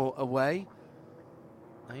snow away.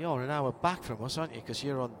 Now you're an hour back from us, aren't you? Because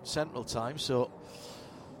you're on Central Time, so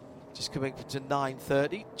just coming to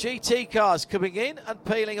 9:30. GT cars coming in and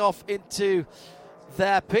peeling off into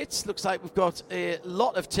their pits. Looks like we've got a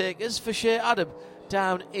lot of takers for Shea Adam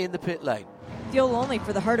down in the pit lane. Fuel only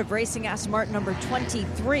for the Heart of Racing Aston Martin number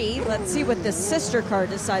 23. Let's see what the sister car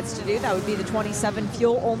decides to do. That would be the 27.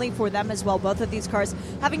 Fuel only for them as well. Both of these cars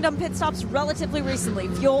having done pit stops relatively recently.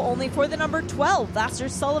 Fuel only for the number 12. Vassar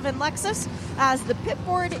Sullivan Lexus, as the pit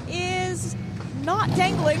board is not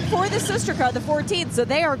dangling for the sister car, the 14. So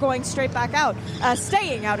they are going straight back out.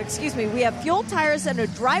 Staying out, excuse me. We have fuel, tires, and a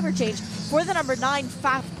driver change for the number 9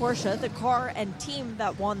 Pfaff Porsche, the car and team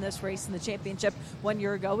that won this race in the championship 1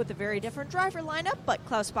 year ago with a very different driver lineup. But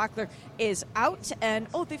Klaus Bachler is out, and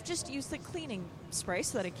they've just used the cleaning spray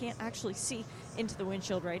so that I can't actually see into the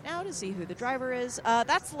windshield right now to see who the driver is.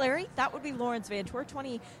 That's Larry. That would be Lawrence Vantour,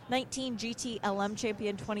 2019 GT-LM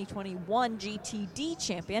champion, 2021 GTD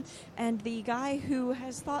champion, and the guy who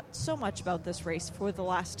has thought so much about this race for the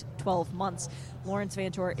last 12 months. Lawrence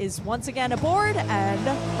Vantour is once again aboard and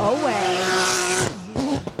away.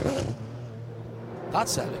 That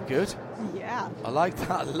sounded good. Yeah. I like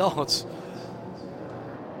that a lot.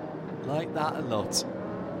 Like that a lot.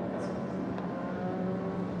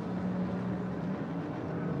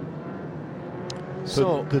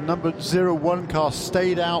 So the number 01 car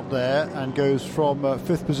stayed out there and goes from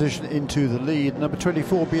 5th position into the lead. Number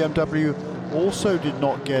 24 BMW also did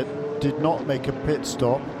not make a pit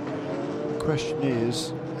stop. The question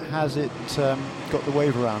is, has it got the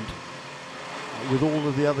wave around? with all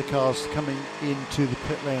of the other cars coming into the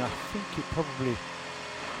pit lane. I think it probably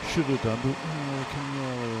should have done, but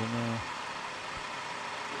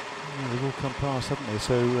they've all come past, haven't they?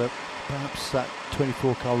 So perhaps that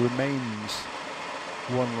 24 car remains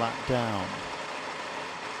one lap down.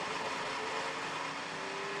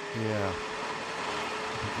 Yeah, I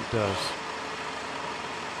think it does.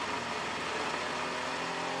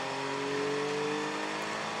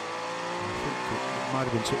 Might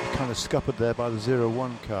have been sort of kind of scuppered there by the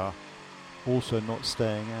 0-1 car, also not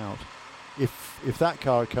staying out. If that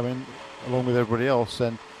car had come in along with everybody else,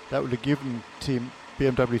 then that would have given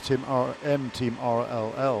BMW Team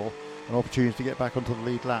RLL an opportunity to get back onto the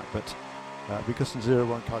lead lap. But because the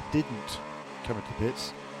 0-1 car didn't come into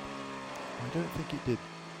pits, I don't think it did.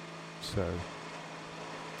 So,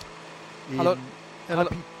 Hello.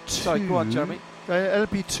 LMP2, Sorry, go on, Jeremy.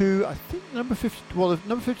 LMP2, I think number 50. Well, the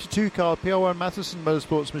number 52 car, PR1 Matheson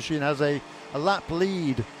Motorsports machine, has a lap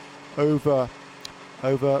lead over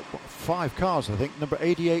 5 cars. I think number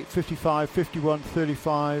 88, 55, 51,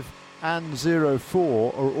 35, and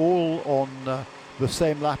 04 are all on the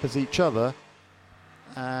same lap as each other,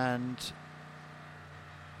 and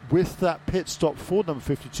with that pit stop for number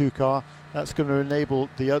 52 car, that's going to enable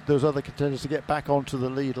those other contenders to get back onto the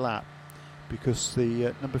lead lap, because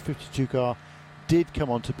the number 52 car did come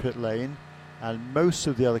onto pit lane, and most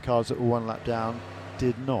of the other cars that were one lap down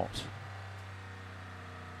did not.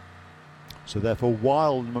 So therefore,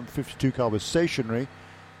 while the number 52 car was stationary,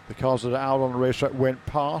 the cars that are out on the racetrack went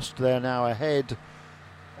past. They're now ahead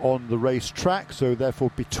on the racetrack, so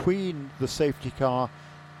therefore between the safety car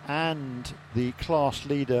and the class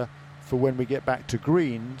leader for when we get back to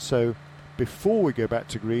green. So before we go back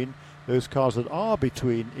to green, those cars that are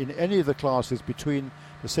between, in any of the classes between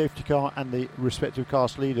the safety car and the respective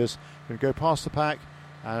class leaders, can go past the pack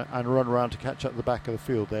and run around to catch up the back of the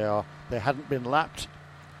field. They hadn't been lapped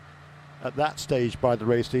at that stage by the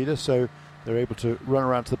race leader, so they're able to run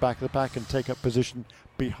around to the back of the pack and take up position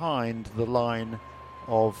behind the line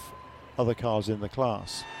of other cars in the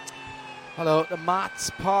class. Hello to Max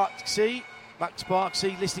Parksey,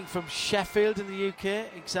 listening from Sheffield in the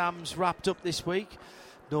UK. Exams wrapped up this week.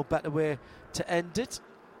 No better way to end it.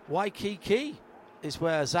 Waikiki is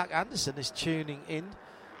where Zach Anderson is tuning in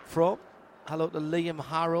from. Hello to Liam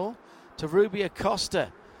Harrow, to Ruby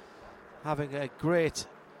Acosta, having a great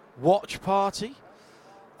watch party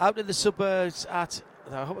out in the suburbs at,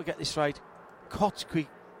 I hope I get this right,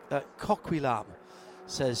 Coquitlam,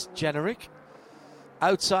 says Generic.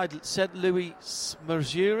 Outside St. Louis,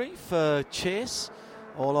 Missouri for Chase,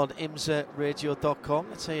 all on imsaradio.com.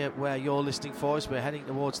 Let's see where you're listening for us. We're heading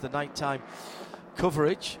towards the nighttime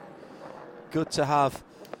coverage. Good to have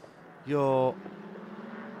your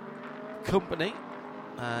company.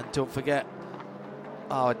 And don't forget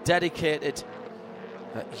our dedicated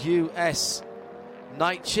US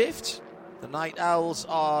night shift. The night owls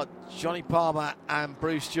are Johnny Palmer and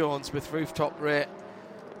Bruce Jones with Rooftop Rate,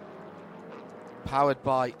 powered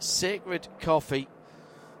by Sacred Coffee.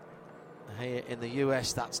 Here in the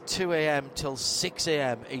US, that's 2 a.m. till 6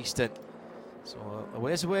 a.m. Eastern. So a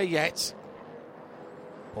ways away yet.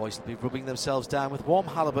 Boys will be rubbing themselves down with warm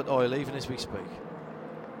halibut oil even as we speak.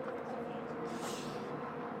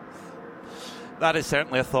 That is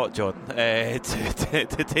certainly a thought, John,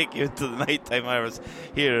 to take you into the nighttime hours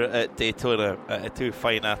here at Daytona. Two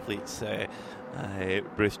fine athletes,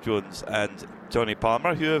 Bruce Jones and Johnny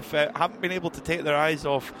Palmer, who haven't been able to take their eyes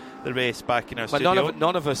off the race back in our studio.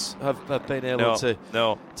 None of us have been able to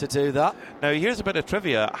do that. Now, here's a bit of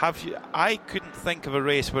trivia. I couldn't think of a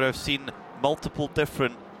race where I've seen multiple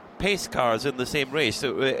different pace cars in the same race.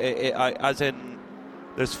 As in,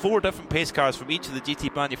 there's 4 different pace cars from each of the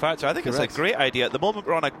GT manufacturers. I think Correct. It's a great idea. At the moment,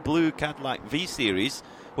 we're on a blue Cadillac V-Series,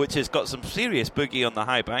 which has got some serious boogie on the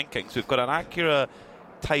high bankings. We've got an Acura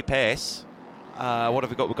Type S. What have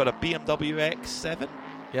we got? We've got a BMW X7,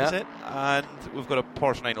 is it? And we've got a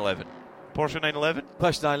Porsche 911. Porsche 911?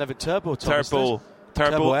 Porsche 911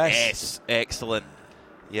 Turbo S. Excellent.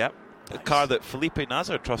 Yep. Nice. A car that Felipe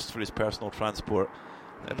Nasr trusts for his personal transport.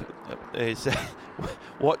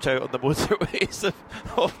 Watch out on the motorways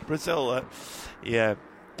of Brazil. Yeah.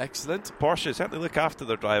 Excellent. Porsche certainly look after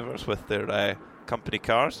their drivers with their company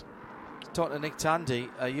cars. Talking to Nick Tandy,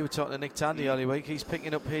 you were talking to Nick Tandy earlier week. He's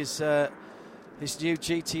picking up his new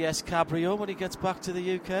GTS Cabrio when he gets back to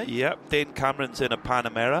the UK. Yep. Dane Cameron's in a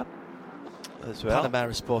Panamera as well.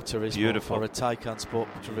 Panamera Sport Turismo. Beautiful. Or a Taycan Sport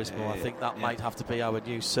Turismo. I think that might have to be our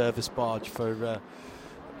new service barge for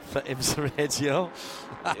for IMSA Radio.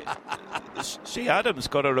 Shea Adams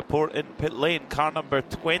got a report in pit lane, car number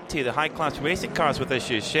 20, the high-class racing cars with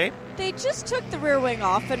issues. Shea? They just took the rear wing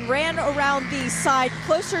off and ran around the side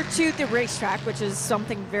closer to the racetrack, which is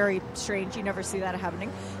something very strange. You never see that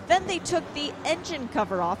happening. Then they took the engine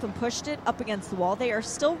cover off and pushed it up against the wall. They are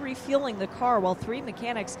still refueling the car while 3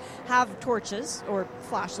 mechanics have torches, or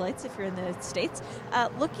flashlights if you're in the States,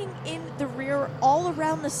 looking in the rear all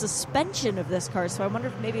around the suspension of this car. So I wonder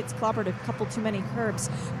if maybe it's clobbered a couple too many curbs.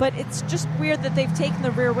 But it's just weird that they've taken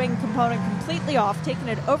the rear wing component completely off, taken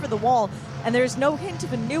it over the wall, and there's no hint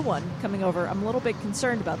of a new one coming over. I'm a little bit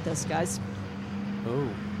concerned about this, guys. Oh,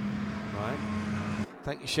 right.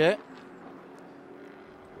 Thank you, Shea.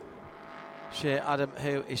 Shea Adam,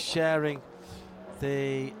 who is sharing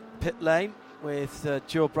the pit lane with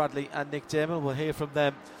Joe Bradley and Nick Damon. We'll hear from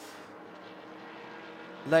them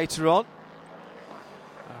later on.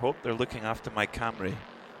 I hope they're looking after my Camry.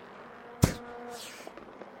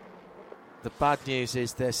 The bad news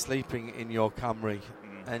is they're sleeping in your Camry.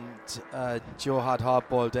 And Joe had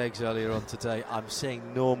hard-boiled eggs earlier on today. I'm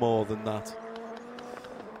saying no more than that.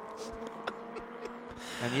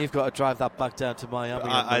 And you've got to drive that back down to Miami.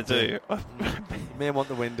 I do. You may want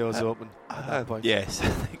the windows open at that point. Yes, I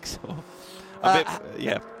think so.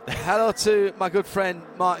 Yeah. Hello to my good friend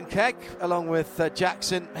Martin Keck, along with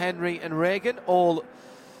Jackson, Henry and Reagan, all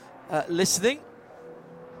listening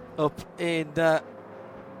up in the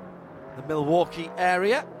Milwaukee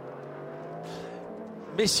area.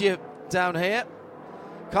 Miss you down here.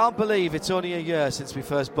 Can't believe it's only a year since we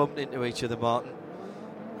first bumped into each other, Martin.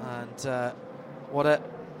 And what a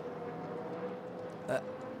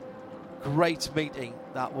great meeting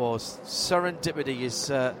that was. Serendipity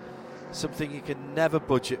is something you can never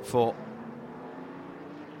budget for.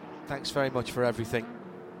 Thanks very much for everything.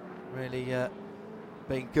 Really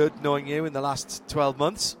been good knowing you in the last 12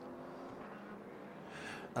 months.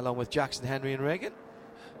 Along with Jackson, Henry and Reagan.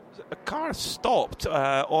 A car stopped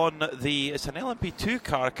on it's an LMP2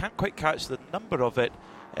 car. I can't quite catch the number of it.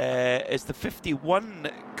 It's the 51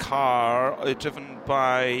 car driven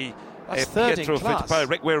by Pietro Fittipaldi,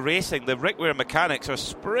 Rick Ware Racing. The Rick Ware mechanics are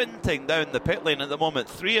sprinting down the pit lane at the moment.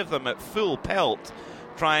 3 of them at full pelt,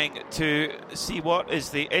 trying to see what is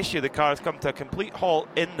the issue. The car has come to a complete halt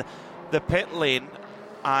in the pit lane,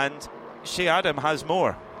 and Shea Adam has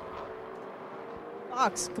more.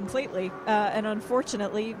 Box completely, and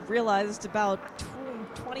unfortunately realized about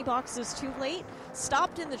 20 boxes too late,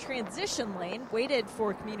 stopped in the transition lane, waited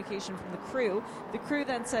for communication from the crew. The crew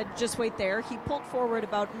then said, just wait there. He pulled forward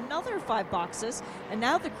about another 5 boxes, and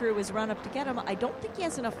now the crew is run up to get him. I don't think he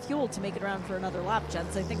has enough fuel to make it around for another lap,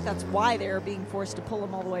 gents. I think that's why they're being forced to pull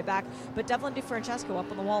him all the way back. But Devlin DeFrancesco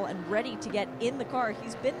up on the wall and ready to get in the car.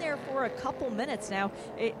 He's been there for a couple minutes now.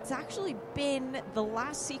 It's actually been the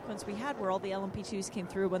last sequence we had where all the LMP2s came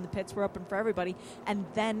through when the pits were open for everybody, and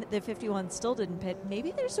then the 51 still didn't pit.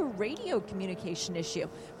 Maybe there's a radio communication issue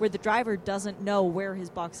where the driver doesn't know where his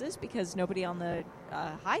box is because nobody on the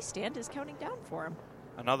high stand is counting down for him.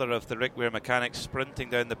 Another of the Rick Ware mechanics sprinting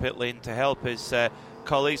down the pit lane to help his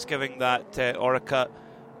colleagues, giving that Orica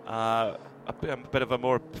a bit of a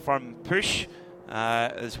more firm push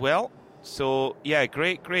as well. So yeah,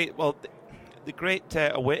 great. Well, the great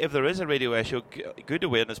if there is a radio issue, good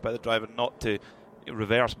awareness by the driver not to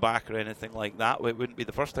reverse back or anything like that. It wouldn't be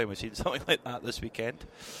the first time we've seen something like that this weekend.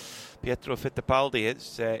 Pietro Fittipaldi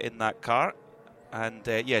is in that car, and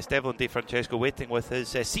yes, Devlin DeFrancesco waiting with his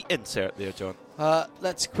seat insert there, John.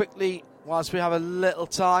 Let's quickly, whilst we have a little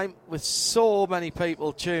time, with so many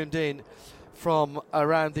people tuned in from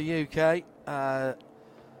around the UK,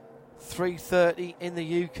 3:30 in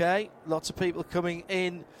the UK, lots of people coming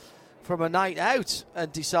in from a night out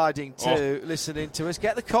and deciding to listen in to us.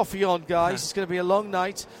 Get the coffee on, guys. It's going to be a long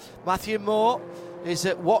night. Matthew Moore is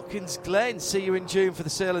at Watkins Glen. See you in June for the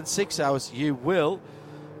Sale in 6 hours. You will.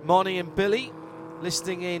 Moni and Billy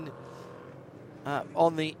listening in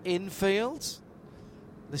on the infield,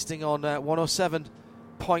 listening on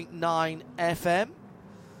 107.9 FM.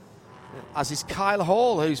 As is Kyle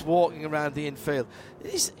Hall, who's walking around the infield.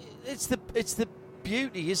 It's the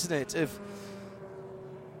beauty, isn't it, of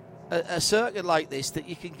a circuit like this, that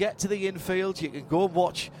you can get to the infield, you can go and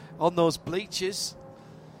watch on those bleachers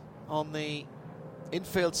on the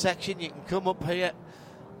infield section, you can come up here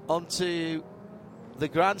onto the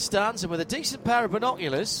grandstands, and with a decent pair of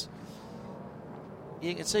binoculars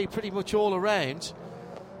you can see pretty much all around.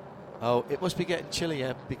 Oh, it must be getting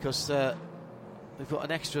chillier because they've got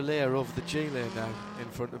an extra layer over the G lane now in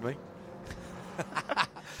front of me.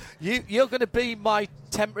 You're going to be my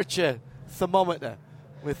temperature thermometer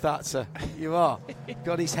with that, sir. You are.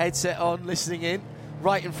 Got his headset on, listening in.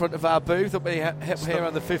 right in front of our booth up here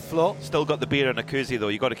on the 5th floor. Still got the beer in a koozie, though.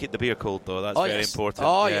 You've got to keep the beer cold, though. That's very important.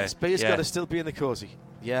 Oh, yes. Beer's got to still be in the koozie.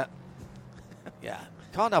 Yeah. Yeah.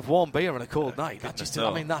 Can't have warm beer on a cold night. That's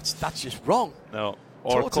just wrong. No.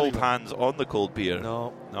 Or Totally cold hands on the cold beer.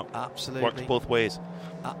 No. Absolutely. Works both ways.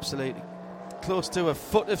 Absolutely. Close to a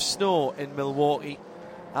foot of snow in Milwaukee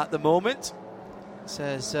at the moment,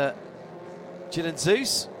 says Gillian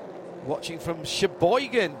Zeus, watching from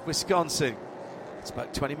Sheboygan, Wisconsin. It's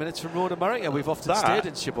about 20 minutes from Road America. We've often stayed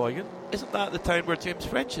in Sheboygan. Isn't that the town where James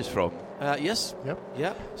French is from? Yes.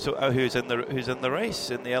 Yep. So who's in the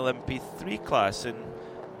race in the LMP3 class? And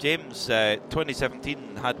James,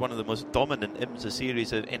 2017, had one of the most dominant IMSA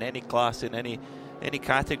series in any class, in any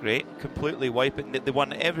category, completely wiping. They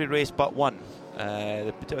won every race but one.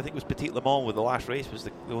 I think it was Petit Le Mans, where the last race was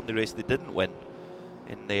the only race they didn't win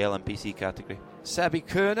in the LMPC category. Sebi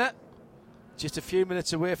Kerner, just a few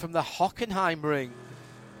minutes away from the Hockenheim ring.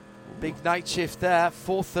 Big night shift there,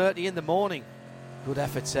 4:30 in the morning. Good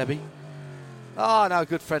effort, Sebi. And our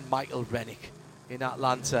good friend Michael Rennick in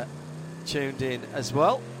Atlanta tuned in as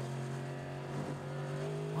well.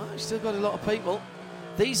 Well, we've still got a lot of people.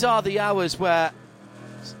 These are the hours where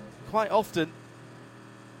quite often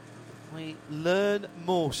we learn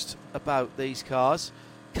most about these cars.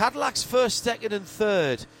 Cadillacs first, second and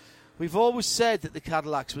third. We've always said that the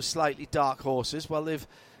Cadillacs were slightly dark horses. Well, they've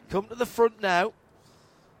come to the front now.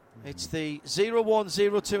 It's the 01,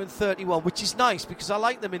 02 and 31, which is nice because I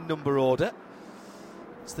like them in number order.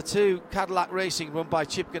 It's the two Cadillac Racing run by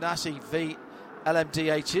Chip Ganassi v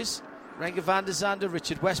LMDHs. Renger van der Zande,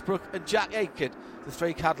 Richard Westbrook and Jack Aitken, the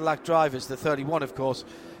three Cadillac drivers. The 31, of course,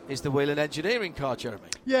 is the Whelen Engineering car, Jeremy.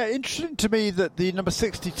 Yeah, interesting to me that the number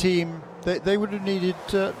 60 team, they would have needed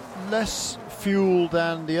less fuel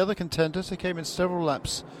than the other contenders. They came in several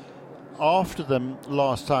laps after them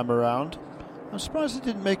last time around. I'm surprised they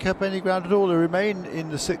didn't make up any ground at all. They remain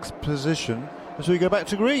in the 6th position as we go back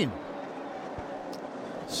to green.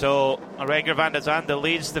 So Renger van der Zande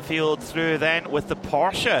leads the field through then with the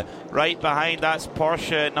Porsche right behind. That's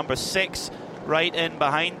Porsche number 6 right in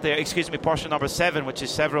behind there. Porsche number 7, which is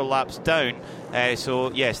several laps down.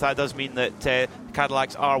 So yes, that does mean that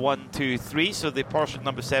Cadillacs are 1, 2, 3. So the Porsche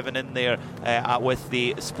number 7 in there with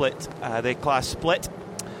the split, the class split.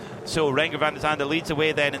 So Renger van der Zande leads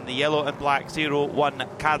away then in the yellow and black 01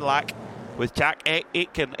 Cadillac, with Jack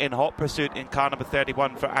Aitken in hot pursuit in car number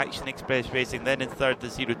 31 for Action Express Racing. Then in third, the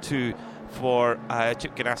 02 for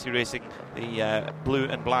Chip Ganassi Racing, the blue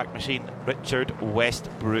and black machine, Richard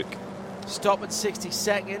Westbrook. Stop at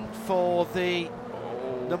 62nd for the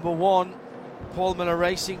number 1 Paul Miller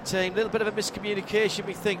Racing team. A little bit of a miscommunication,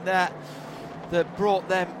 we think, that brought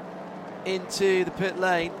them into the pit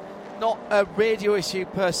lane. Not a radio issue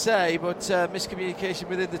per se, but miscommunication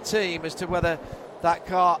within the team as to whether that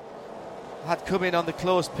car had come in on the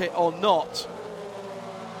closed pit or not.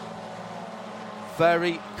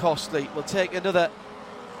 Very costly. We'll take another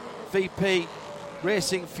VP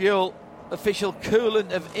Racing Fuel official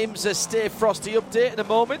coolant of IMSA Stay Frosty update in a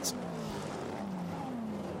moment.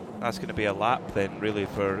 That's going to be a lap then, really,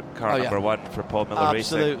 for car number 1 for Paul Miller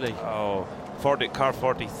Racing. Absolutely. Car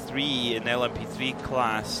 43 in LMP3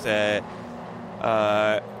 class.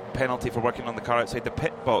 Penalty for working on the car outside the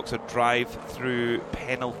pit box, a drive-through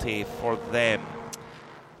penalty for them.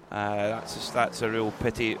 That's a real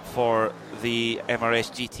pity for the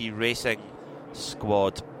MRS GT Racing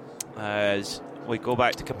squad. As we go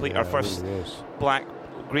back to complete our first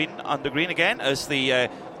black-green under green again, as the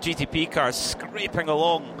GTP cars scraping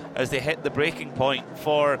along as they hit the braking point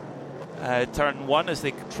for turn 1 as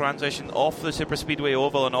they transition off the superspeedway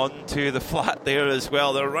oval and onto the flat there as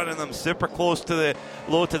well. They're running them super close to the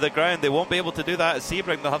low to the ground. They won't be able to do that at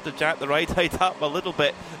Sebring. They'll have to jack the right height up a little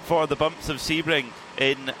bit for the bumps of Sebring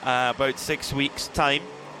in about 6 weeks' time.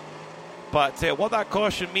 But what that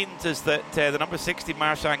caution means is that the number 60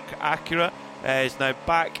 Marchand Acura is now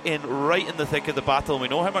back right in the thick of the battle. We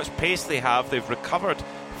know how much pace they have. They've recovered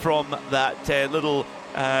from that little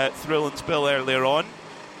thrill and spill earlier on,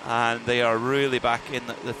 and they are really back in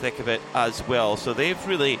the thick of it as well. So they've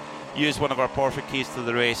really used one of our Porsche keys to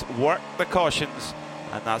the race, worked the cautions,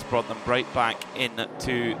 and that's brought them right back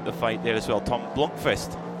into the fight there as well. Tom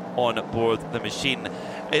Blomqvist on board the machine.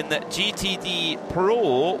 In the GTD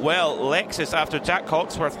Pro, well, Lexus, after Jack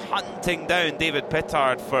Hawksworth hunting down David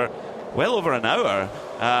Pittard for well over an hour,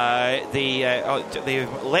 the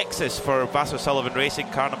Lexus for Vassar Sullivan Racing,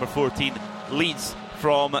 car number 14, leads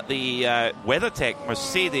from the WeatherTech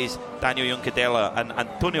Mercedes, Daniel Juncadella, and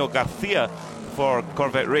Antonio Garcia for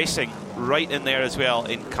Corvette Racing right in there as well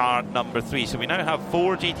in car number 3. So we now have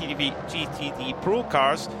 4 GTD Pro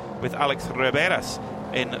cars with Alex Riberas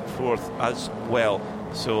in 4th as well.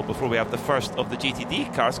 So before we have the first of the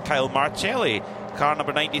GTD cars, Kyle Marcelli, car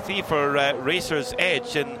number 93 for Racers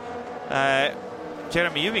Edge. And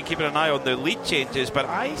Jeremy, you've been keeping an eye on the lead changes, but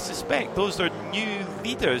I suspect those are new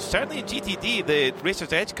leaders. Certainly in GTD, the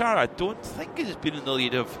Racers Edge car, I don't think has been in the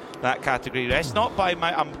lead of that category. It's not by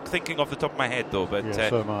I'm thinking off the top of my head though, but yeah,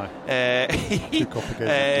 so am I. Too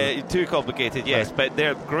complicated. Too complicated, yes. Right. But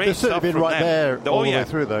they're great. They've stuff certainly been right them. there all the way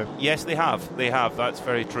through, though. Yes, they have. They have. That's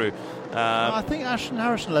very true. I think Ashton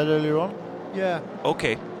Harrison led earlier on. Yeah.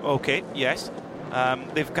 Okay. Yes.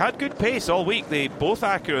 They've had good pace all week. Both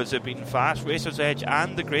Acuras have been fast, Racers Edge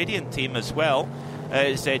and the Gradient team as well.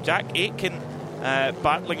 It's Jack Aitken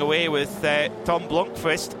battling away with Tom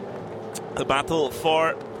Blomqvist. The battle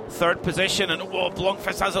for 3rd position, and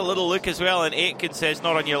Blomqvist has a little look as well, and Aitken says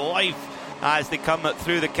not on your life as they come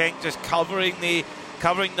through the kink, just covering the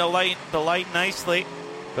line nicely.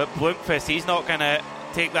 But Blomqvist, he's not going to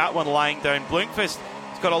take that one lying down. Blomqvist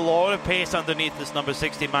got a lot of pace underneath this number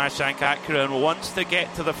 60 Marshank Acura and wants to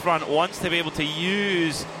get to the front, wants to be able to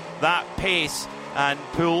use that pace and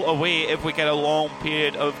pull away if we get a long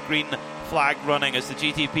period of green flag running as the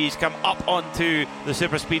GTPs come up onto the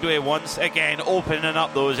super speedway once again, opening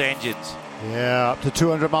up those engines. Yeah, up to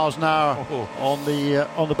 200 miles an hour on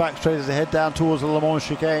the back straight as they head down towards the Le Mans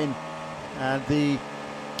chicane. And the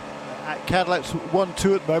Cadillac's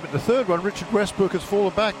 1-2 at the moment. The third one, Richard Westbrook, has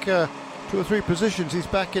fallen back 2 or 3 positions. He's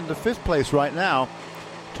back in the 5th place right now.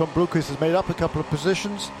 Tom Blomqvist has made up a couple of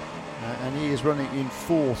positions and he is running in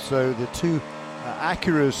 4th. So the 2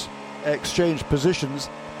 Acuras exchanged positions,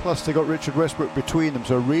 plus they got Richard Westbrook between them.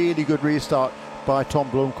 So a really good restart by Tom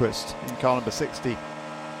Blomqvist in car number 60.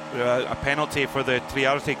 A penalty for the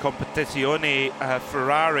Triarte Competizione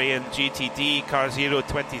Ferrari and GTD car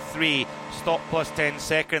 023. Stop plus 10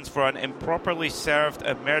 seconds for an improperly served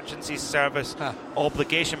emergency service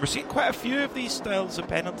obligation. We're seeing quite a few of these styles of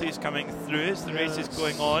penalties coming through as the race is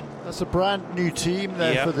going on. That's a brand new team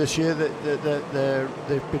there for this year.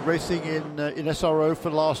 They've been racing in SRO for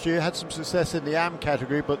last year, had some success in the AM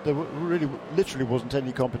category, but there really literally wasn't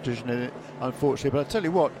any competition in it, unfortunately. But I tell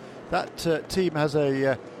you what, that team has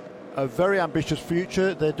a very ambitious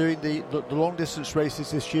future. They're doing the long distance races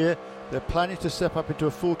this year. They're planning to step up into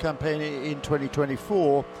a full campaign in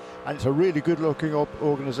 2024, and it's a really good looking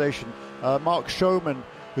organisation. Mark Showman,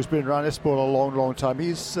 who's been around this sport a long time,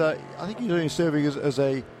 he's I think he's only serving as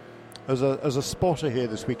a spotter here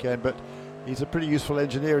this weekend, but he's a pretty useful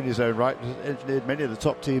engineer in his own right. He's engineered many of the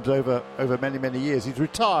top teams over many years. He's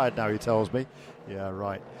retired now, he tells me. Yeah,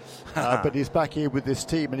 right. But he's back here with this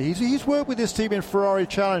team, and he's worked with this team in Ferrari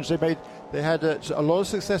Challenge. They had a lot of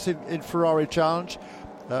success in Ferrari Challenge.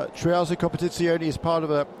 Triazzi Competizione is part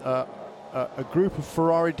of a group of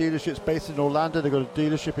Ferrari dealerships based in Orlando. They've got a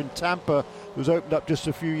dealership in Tampa that was opened up just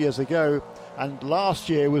a few years ago, and last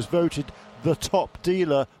year was voted the top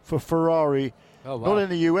dealer for Ferrari, not in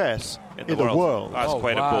the US, in the world. That's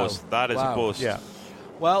quite a boast. That is a boast. Yeah.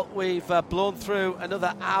 Well, we've blown through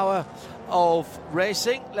another hour of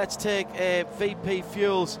racing. Let's take a VP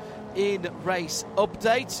Fuels in race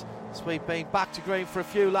update. So we've been back to green for a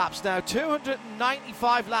few laps now.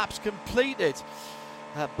 295 laps completed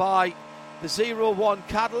by the 01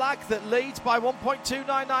 Cadillac that leads by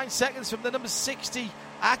 1.299 seconds from the number 60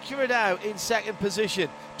 Acura now in 2nd position.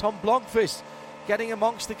 Tom Blomqvist getting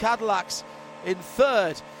amongst the Cadillacs in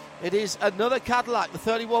 3rd. It is another Cadillac, the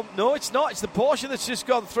 31. No, it's not. It's the Porsche that's just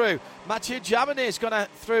gone through. Mathieu Jaminet has gone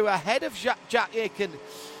through ahead of Jack Aitken.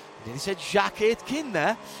 He said Jack Aitken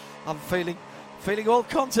there. I'm feeling all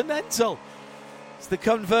continental. It's the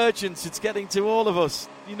convergence. It's getting to all of us.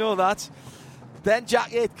 You know that. Then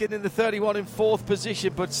Jack Aitken in the 31 in 4th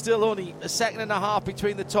position, but still only a second and a half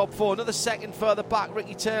between the top 4. Another second further back,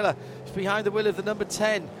 Ricky Taylor is behind the wheel of the number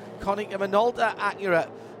 10 Konica Minolta Acura.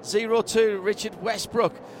 02 Richard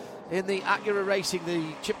Westbrook in the Acura Racing, the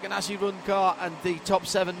Chip Ganassi run car, and the top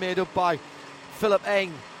 7 made up by Philip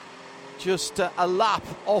Eng. Just a lap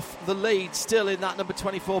off the lead, still in that number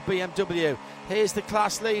 24 BMW. Here's the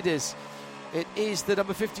class leaders. It is the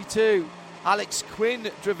number 52 Alex Quinn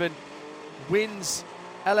driven, wins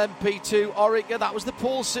LMP2 Orica. That was the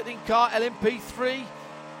pole sitting car. LMP3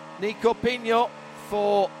 Nico Pino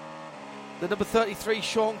for the number 33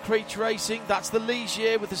 Sean Creech Racing. That's the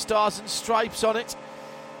Ligier with the stars and stripes on it.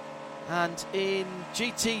 And in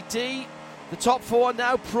GTD, the top 4 are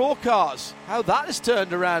now pro cars. How that has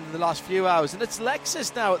turned around in the last few hours. And it's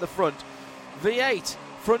Lexus now at the front. V8,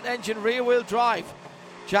 front engine, rear wheel drive.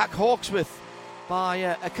 Jack Hawksworth by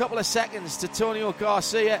a couple of seconds to Tonio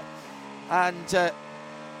Garcia and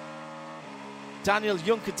Daniel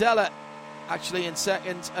Juncadella actually in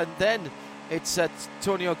second, and then it's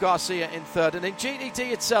Antonio Garcia in third. And in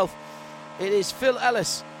GTD itself, it is Phil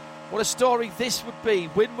Ellis. What a story this would be.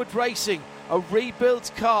 Winward Racing, a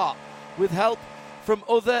rebuilt car with help from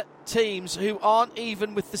other teams who aren't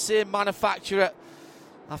even with the same manufacturer.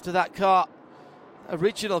 After that car,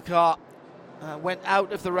 original car, went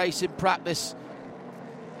out of the race in practice.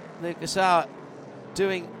 Lucas Auer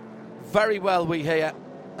doing very well, we hear,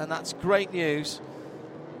 and that's great news.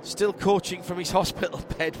 Still coaching from his hospital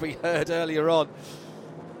bed, we heard earlier on.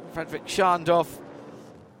 Frederick Schandorf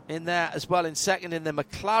in there as well in second in the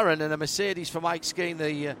McLaren, and a Mercedes for Mike Skeen,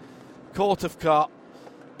 the Korthoff car,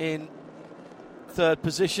 in third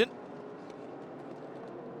position.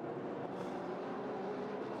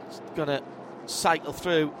 Just going to cycle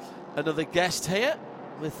through another guest here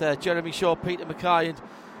with Jeremy Shaw, Peter Mackay and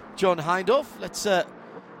John Hindhaugh. Let's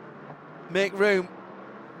make room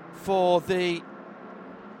for the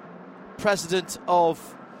president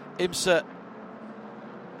of IMSA,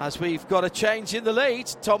 as we've got a change in the lead.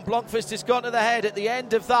 Tom Blomqvist has gone to the head at the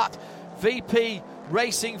end of that VP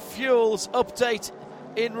Racing Fuels update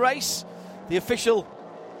in race. The official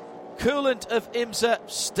coolant of IMSA,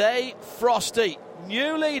 Stay Frosty.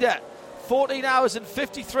 New leader, 14 hours and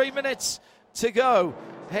 53 minutes to go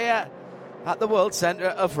here at the World Centre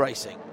of Racing.